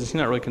 but He's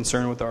not really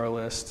concerned with our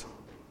list.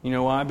 You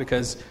know why?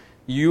 Because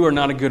you are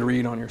not a good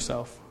read on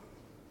yourself.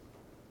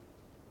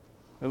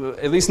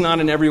 At least not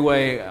in every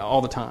way all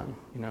the time,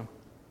 you know.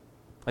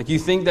 Like you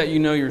think that you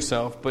know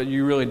yourself, but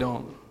you really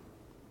don't.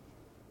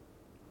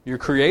 Your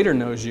Creator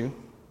knows you.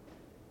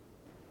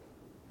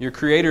 Your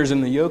Creator's in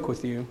the yoke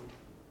with you.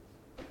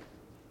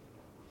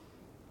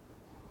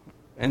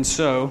 And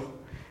so,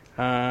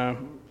 part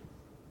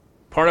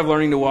of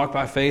learning to walk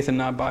by faith and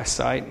not by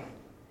sight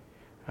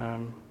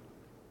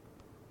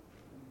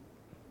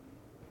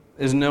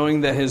is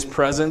knowing that His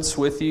presence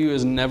with you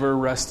is never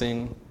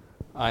resting.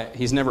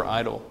 He's never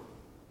idle.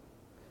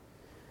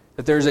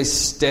 That there's a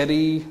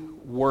steady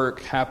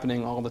work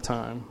happening all the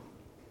time.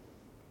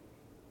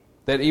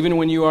 That even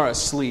when you are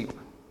asleep,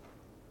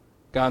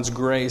 God's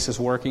grace is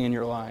working in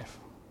your life.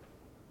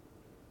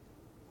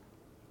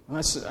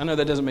 I know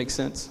that doesn't make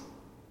sense.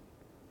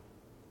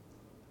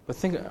 But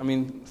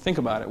think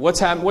about it. What's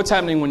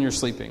happening when you're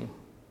sleeping?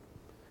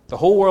 The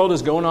whole world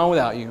is going on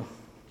without you.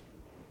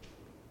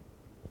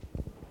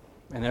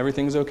 And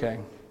everything's okay.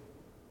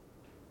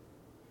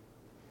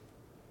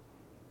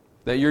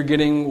 That you're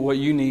getting what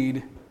you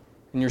need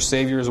and your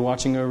Savior is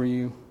watching over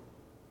you.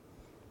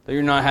 That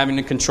you're not having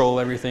to control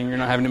everything. You're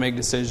not having to make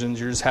decisions.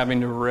 You're just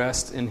having to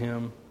rest in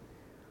Him.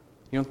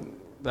 You know,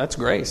 that's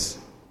grace.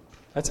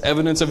 That's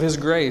evidence of His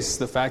grace,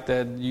 the fact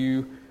that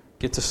you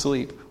get to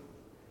sleep.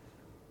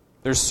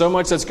 There's so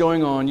much that's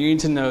going on. You need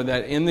to know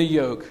that in the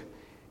yoke,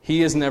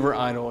 He is never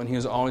idle and He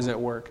is always at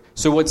work.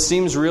 So what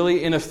seems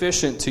really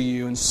inefficient to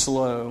you and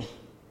slow,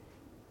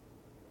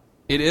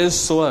 it is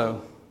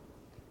slow,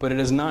 but it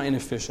is not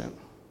inefficient.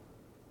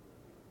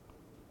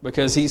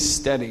 Because He's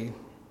steady and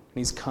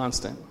He's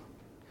constant.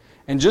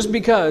 And just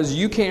because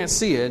you can't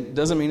see it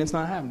doesn't mean it's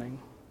not happening.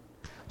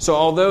 So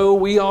although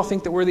we all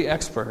think that we're the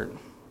expert,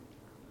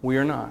 we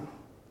are not.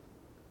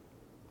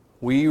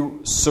 We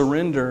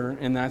surrender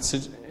in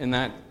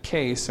that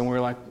case, and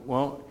we're like,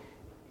 well,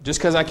 just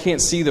because I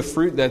can't see the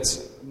fruit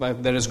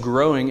that is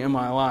growing in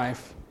my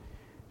life,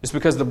 just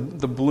because the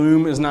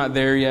bloom is not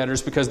there yet, or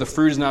just because the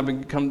fruit has not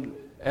become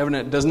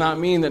evident, does not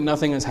mean that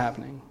nothing is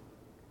happening.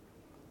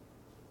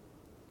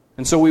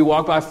 And so we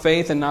walk by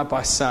faith and not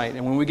by sight.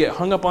 And when we get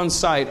hung up on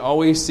sight, all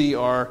we see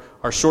are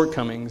our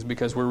shortcomings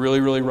because we're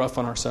really, really rough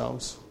on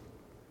ourselves.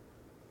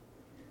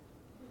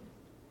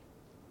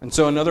 And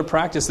so another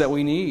practice that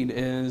we need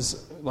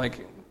is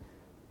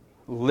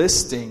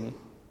listing,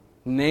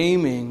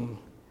 naming,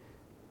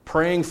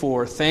 praying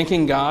for,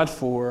 thanking God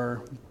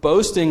for,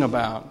 boasting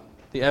about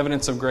the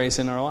evidence of grace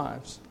in our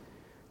lives.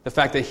 The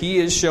fact that He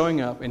is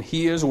showing up and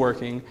He is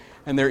working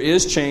and there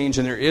is change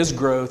and there is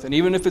growth, and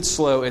even if it's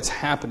slow, it's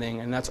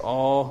happening, and that's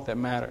all that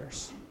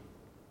matters.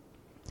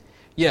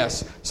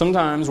 Yes,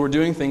 sometimes we're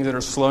doing things that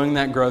are slowing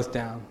that growth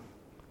down.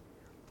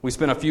 We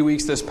spent a few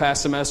weeks this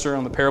past semester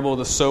on the parable of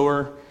the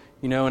sower,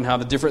 and how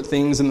the different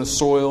things in the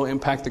soil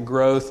impact the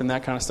growth and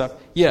that kind of stuff.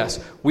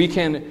 Yes, we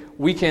can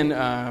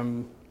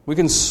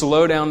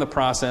slow down the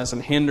process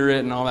and hinder it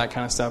and all that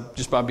kind of stuff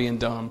just by being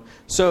dumb.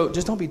 So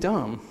just don't be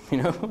dumb,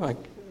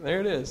 there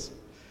it is.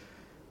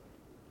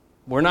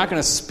 We're not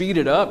going to speed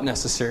it up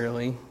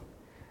necessarily.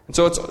 And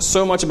so it's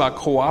so much about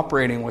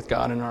cooperating with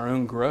God in our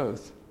own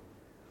growth.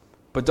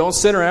 But don't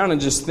sit around and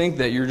just think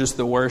that you're just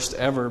the worst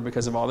ever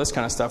because of all this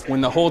kind of stuff,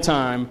 when the whole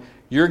time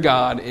your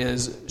God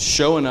is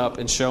showing up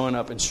and showing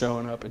up and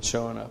showing up and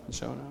showing up and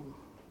showing up.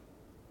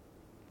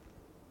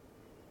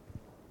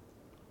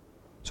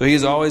 So He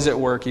is always at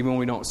work even when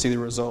we don't see the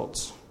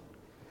results.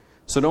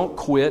 So don't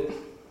quit,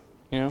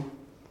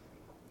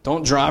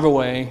 Don't drive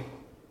away.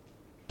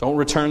 Don't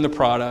return the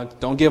product.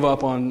 Don't give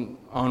up on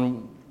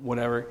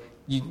whatever.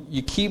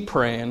 You keep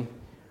praying.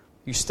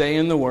 You stay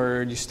in the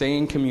Word. You stay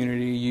in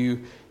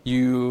community.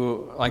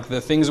 You like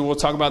the things that we'll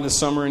talk about this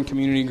summer in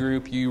community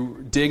group.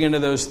 You dig into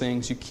those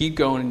things. You keep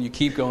going and you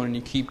keep going and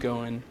you keep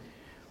going.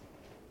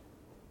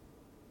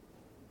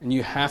 And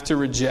you have to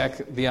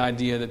reject the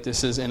idea that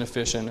this is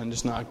inefficient and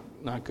just not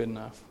good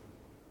enough.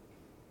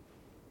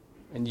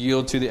 And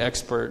yield to the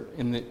expert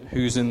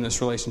who's in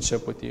this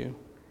relationship with you.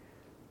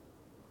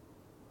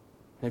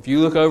 If you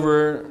look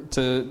over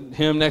to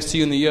him next to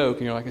you in the yoke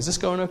and you're like, is this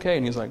going okay?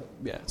 And he's like,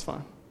 yeah, it's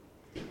fine.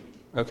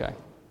 Okay.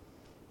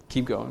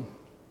 Keep going.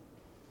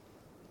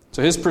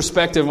 So his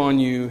perspective on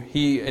you,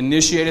 he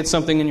initiated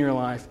something in your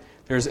life.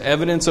 There's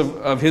evidence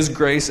of his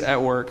grace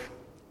at work.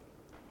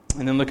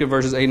 And then look at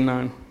verses 8 and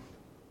 9.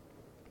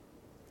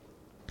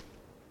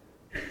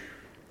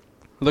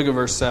 Look at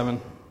verse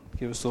 7.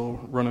 Give us a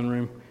little running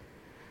room.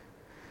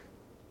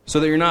 So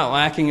that you're not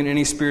lacking in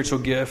any spiritual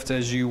gift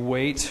as you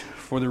wait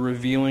for the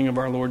revealing of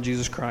our Lord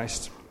Jesus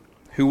Christ,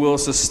 who will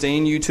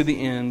sustain you to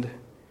the end,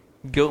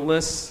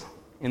 guiltless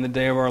in the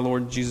day of our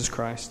Lord Jesus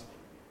Christ.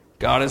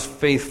 God is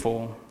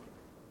faithful,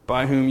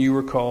 by whom you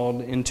were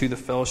called into the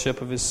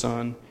fellowship of His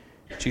Son,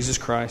 Jesus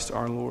Christ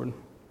our Lord.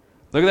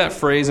 Look at that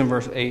phrase in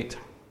verse 8.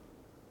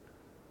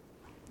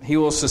 He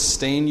will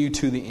sustain you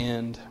to the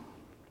end.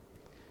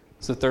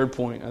 It's the third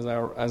point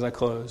as I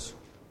close.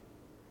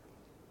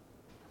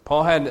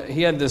 Paul had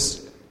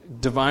this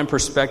divine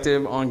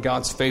perspective on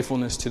God's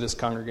faithfulness to this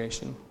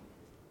congregation.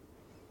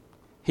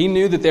 He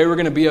knew that they were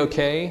going to be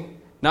okay,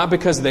 not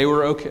because they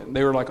were okay,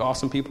 they were like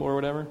awesome people or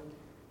whatever,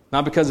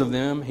 not because of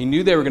them. He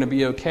knew they were going to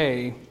be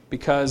okay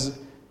because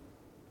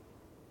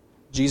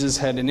Jesus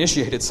had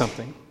initiated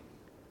something.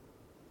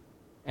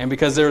 And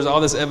because there was all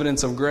this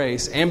evidence of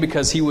grace, and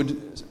because He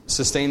would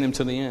sustain them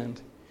to the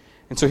end.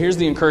 And so here's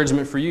the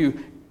encouragement for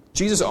you.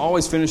 Jesus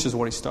always finishes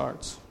what He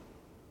starts.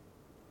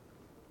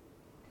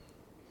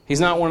 He's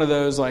not one of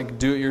those like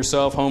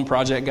do-it-yourself home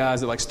project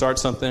guys that like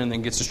starts something and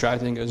then gets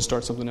distracted and goes and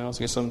starts something else,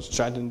 gets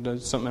distracted and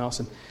does something else,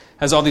 and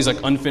has all these like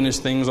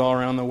unfinished things all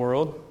around the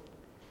world.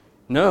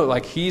 No,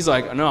 like He's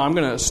like, no, I'm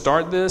going to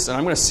start this and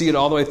I'm going to see it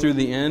all the way through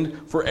the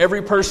end. For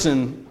every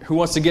person who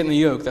wants to get in the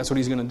yoke, that's what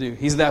He's going to do.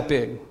 He's that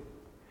big.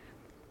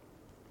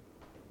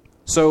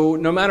 So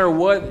no matter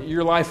what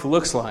your life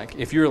looks like,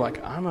 if you're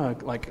like, I'm a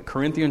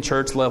Corinthian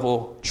church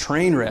level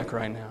train wreck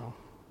right now,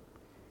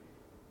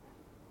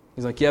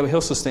 He's like, yeah, but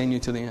He'll sustain you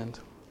to the end.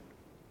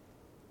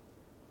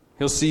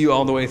 He'll see you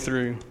all the way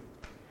through.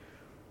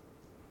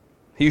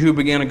 He who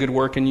began a good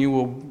work in you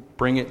will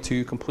bring it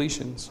to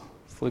completions.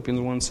 Philippians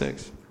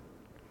 1:6.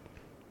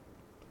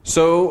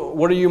 So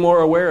what are you more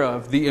aware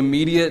of? The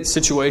immediate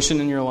situation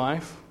in your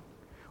life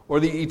or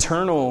the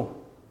eternal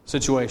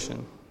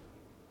situation?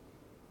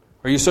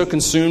 Are you so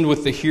consumed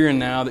with the here and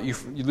now that you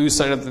lose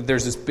sight of that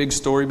there's this big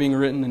story being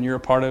written and you're a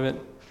part of it?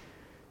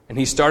 And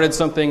He started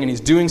something and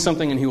He's doing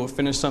something and He will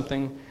finish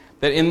something.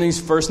 That in these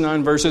first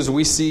 9 verses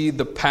we see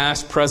the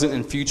past, present,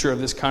 and future of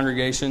this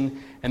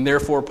congregation. And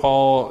therefore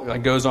Paul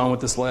goes on with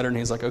this letter and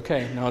he's like,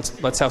 okay, now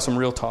let's have some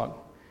real talk.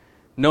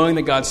 Knowing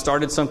that God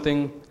started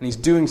something and He's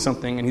doing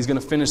something and He's going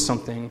to finish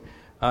something,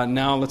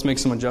 now let's make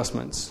some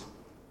adjustments.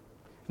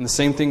 And the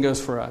same thing goes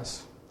for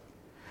us.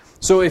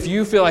 So if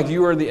you feel like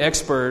you are the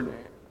expert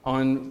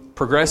on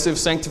progressive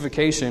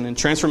sanctification and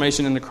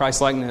transformation into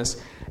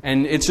Christ-likeness,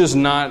 and it's just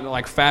not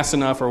like fast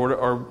enough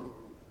or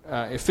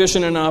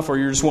efficient enough, or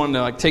you're just wanting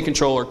to like take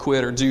control or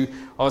quit or do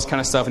all this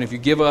kind of stuff, and if you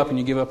give up and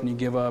you give up and you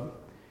give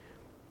up,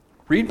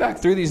 read back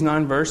through these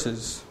 9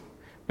 verses.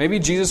 Maybe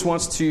Jesus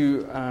wants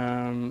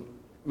to,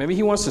 maybe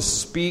He wants to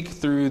speak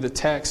through the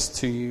text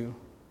to you.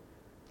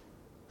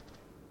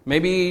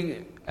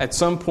 Maybe at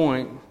some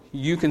point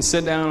you can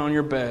sit down on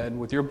your bed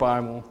with your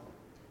Bible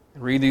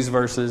and read these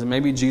verses, and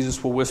maybe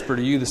Jesus will whisper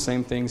to you the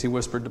same things He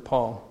whispered to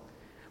Paul.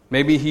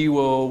 Maybe He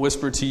will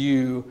whisper to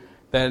you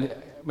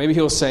that, maybe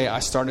He'll say, I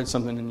started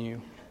something in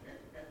you.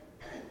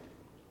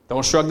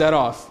 Don't shrug that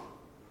off.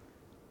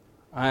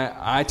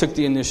 I took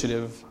the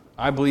initiative.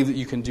 I believe that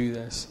you can do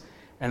this.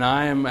 And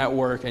I am at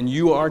work, and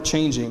you are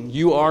changing.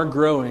 You are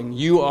growing.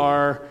 You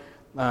are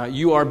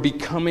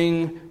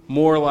becoming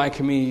more like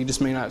me. You just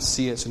may not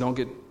see it, so don't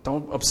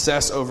Don't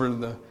obsess over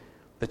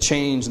the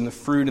change and the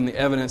fruit and the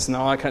evidence and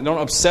all that kind.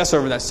 Don't obsess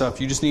over that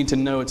stuff. You just need to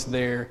know it's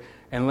there,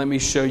 and let me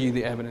show you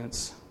the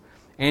evidence.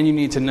 And you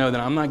need to know that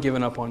I'm not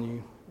giving up on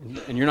you,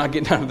 and you're not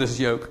getting out of this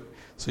yoke.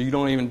 So you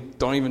don't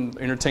even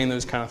entertain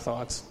those kind of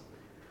thoughts.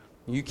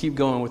 You keep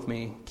going with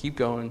me. Keep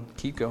going.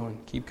 Keep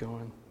going. Keep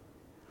going.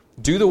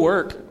 Do the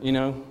work.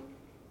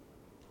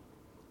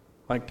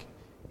 Like,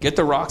 get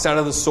the rocks out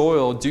of the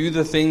soil. Do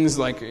the things,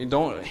 like,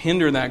 don't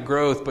hinder that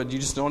growth, but you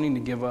just don't need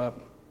to give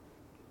up.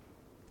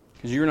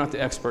 Because you're not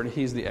the expert.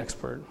 He's the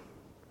expert.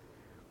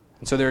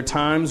 And so there are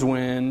times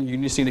when you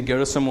just need to go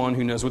to someone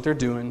who knows what they're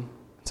doing and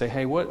say,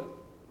 hey, what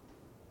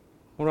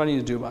do I need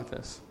to do about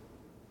this?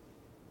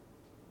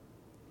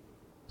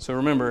 So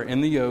remember,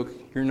 in the yoke,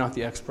 you're not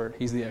the expert.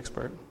 He's the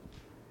expert.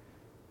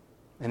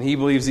 And he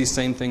believes these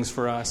same things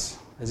for us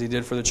as he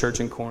did for the church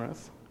in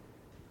Corinth.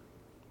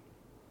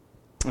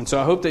 And so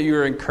I hope that you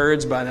are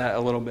encouraged by that a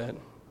little bit.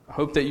 I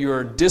hope that you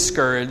are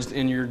discouraged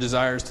in your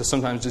desires to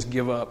sometimes just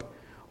give up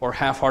or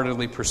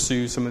half-heartedly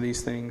pursue some of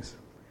these things.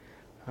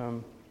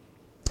 And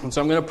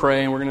so I'm going to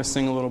pray, and we're going to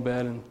sing a little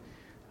bit. And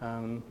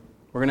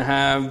we're going to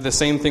have the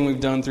same thing we've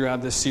done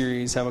throughout this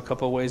series, have a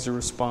couple of ways to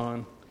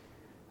respond.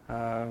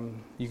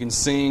 You can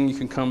sing, you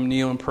can come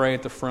kneel and pray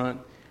at the front.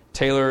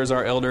 Taylor is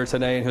our elder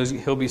today, and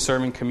he'll be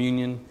serving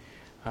communion.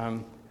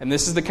 And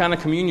this is the kind of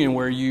communion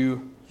where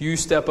you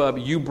step up,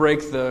 you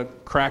break the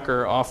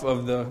cracker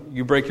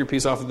you break your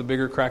piece off of the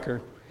bigger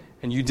cracker,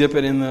 and you dip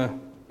it in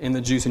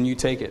the juice, and you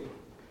take it.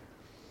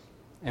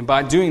 And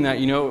by doing that,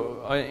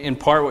 in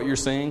part what you're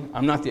saying,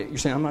 I'm not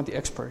the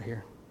expert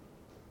here.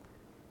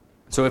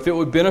 So if it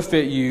would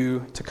benefit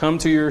you to come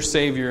to your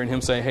Savior and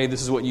Him say, hey,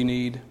 this is what you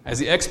need. As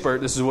the expert,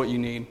 this is what you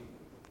need.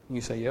 And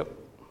you say, yep.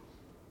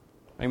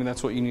 Maybe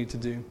that's what you need to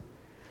do.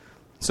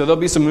 So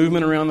there'll be some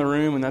movement around the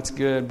room, and that's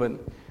good, but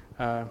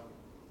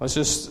let's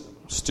just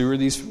steward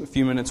these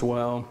few minutes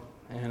well,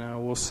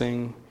 and we'll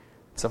sing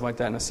stuff like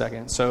that in a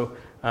second. So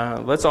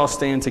let's all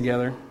stand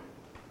together.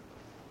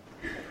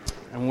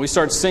 And when we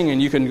start singing,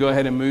 you can go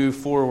ahead and move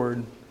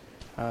forward.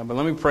 But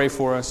let me pray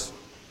for us.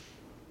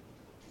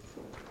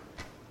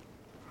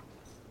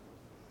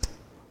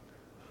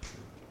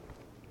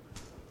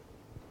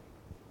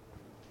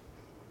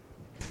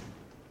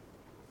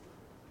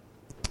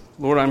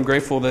 Lord, I'm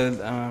grateful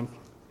that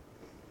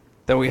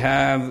we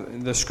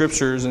have the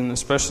Scriptures, and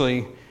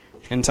especially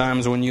in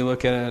times when you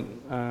look at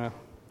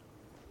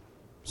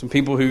some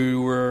people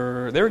who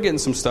were getting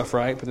some stuff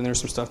right, but then there's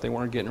some stuff they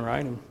weren't getting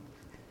right.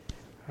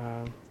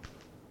 And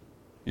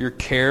your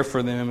care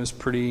for them is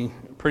pretty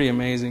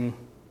amazing.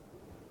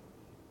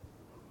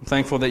 I'm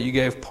thankful that you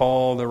gave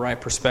Paul the right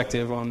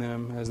perspective on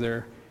them as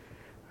their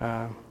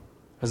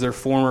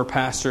former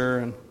pastor,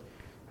 and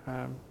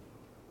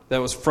that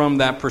was from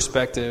that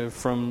perspective,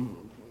 from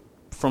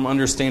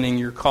understanding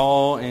your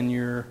call and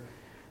your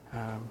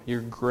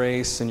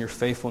grace and your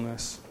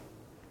faithfulness,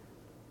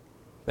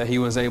 that he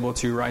was able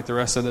to write the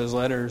rest of those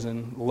letters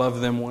and love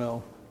them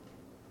well.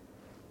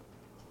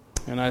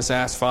 And I just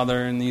ask,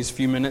 Father, in these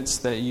few minutes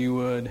that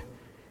you'd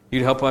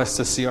help us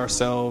to see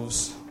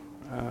ourselves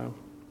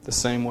the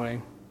same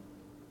way.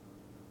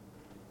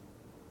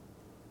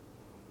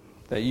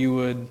 That you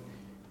would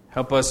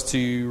help us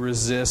to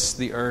resist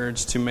the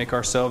urge to make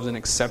ourselves an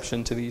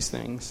exception to these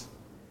things.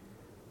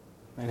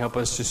 And help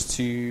us just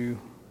to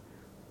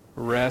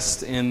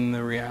rest in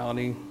the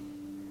reality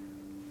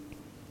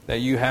that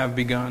you have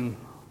begun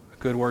a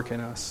good work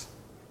in us.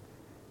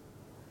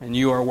 And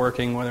you are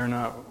working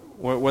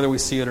whether we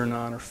see it or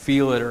not, or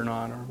feel it or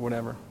not, or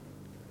whatever.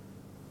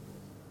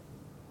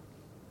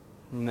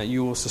 And that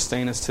you will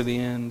sustain us to the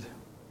end.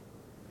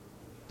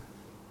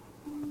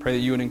 I pray that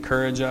you would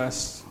encourage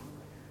us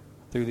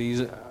through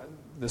the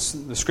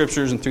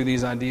Scriptures and through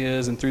these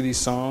ideas and through these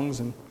songs,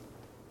 and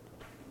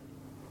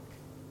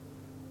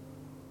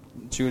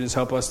that you would just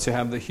help us to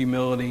have the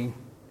humility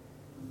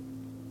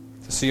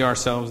to see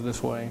ourselves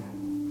this way.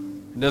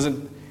 It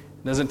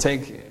doesn't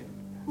take.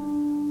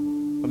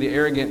 Well, the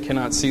arrogant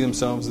cannot see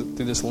themselves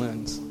through this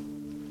lens.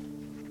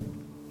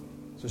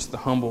 Just the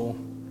humble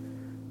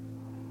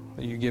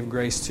that you give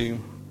grace to.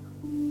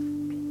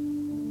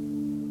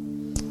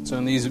 So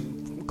in these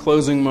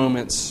closing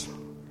moments,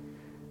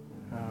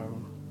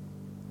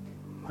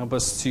 help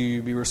us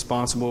to be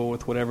responsible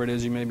with whatever it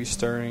is you may be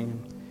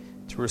stirring,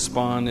 to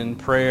respond in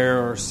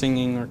prayer or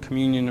singing or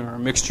communion or a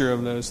mixture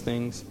of those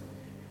things.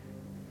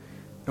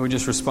 And we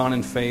just respond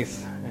in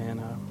faith,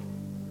 and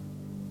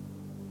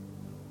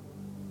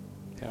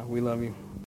we love you.